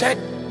is lifted,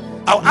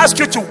 I'll ask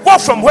you to walk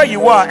from where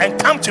you are and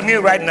come to me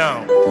right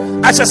now.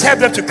 I just have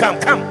them to come.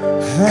 Come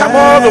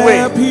all the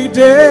way.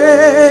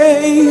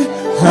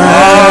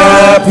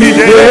 Happy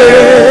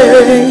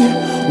day,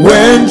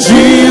 when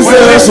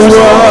Jesus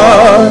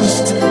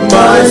washed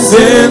my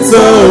sins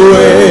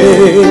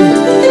away.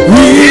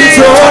 He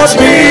taught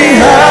me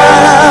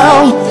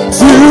how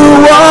to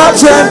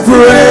watch and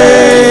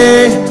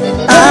pray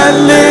and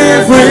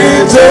live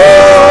rejoicing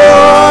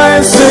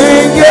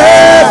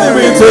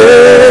every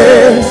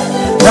day.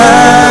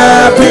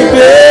 Happy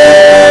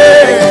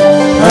day,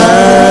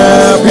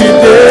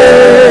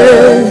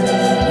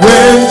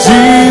 when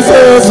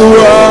Jesus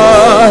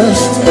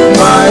washed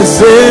my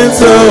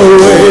sins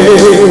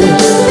away.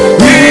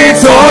 He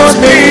taught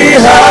me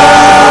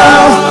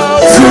how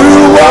to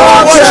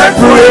watch and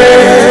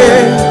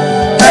pray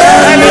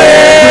and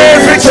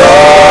live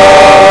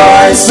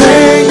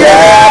rejoicing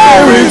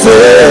every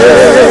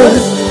day.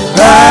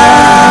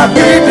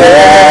 Happy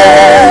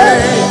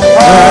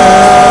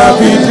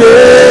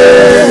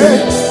day,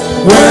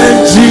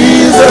 when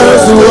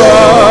Jesus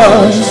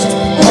washed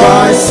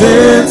my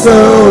sins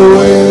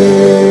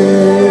away.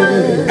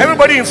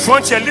 Everybody in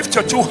front here, lift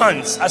your two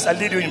hands as I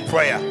lead you in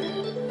prayer.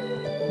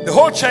 The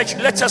whole church,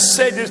 let us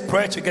say this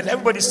prayer together.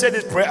 Everybody say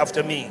this prayer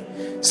after me.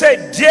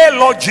 Say, dear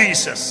Lord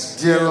Jesus.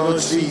 Dear Lord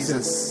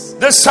Jesus.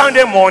 This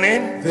Sunday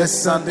morning,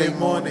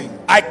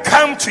 I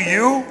come to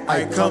you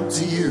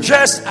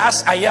just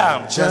as I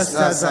am.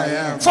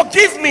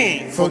 Forgive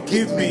me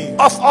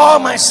of all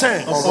my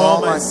sins.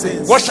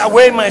 Wash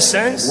away my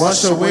sins.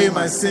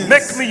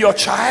 Make me your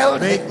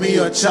child.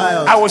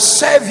 I will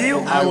serve you.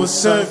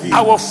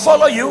 I will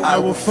follow you.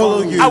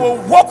 I will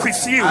walk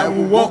with you.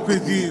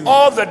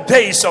 All the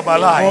days of my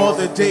life.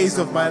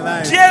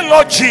 Dear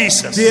Lord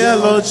Jesus.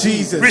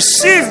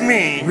 Receive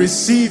me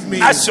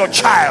as your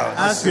child.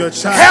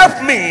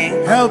 Help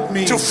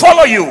me to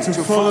follow you,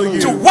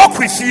 to walk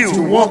with you,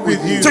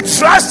 to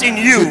trust in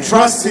you,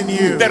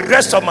 the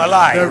rest of my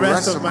life.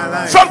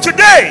 From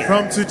today,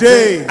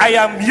 I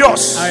am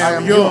yours,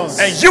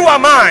 and you are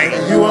mine.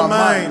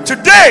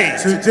 Today,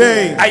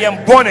 I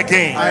am born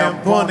again.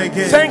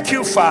 Thank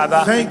you,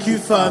 Father.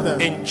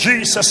 In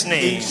Jesus'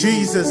 name.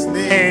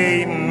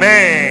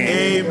 Amen.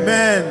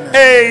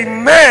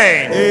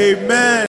 Amen.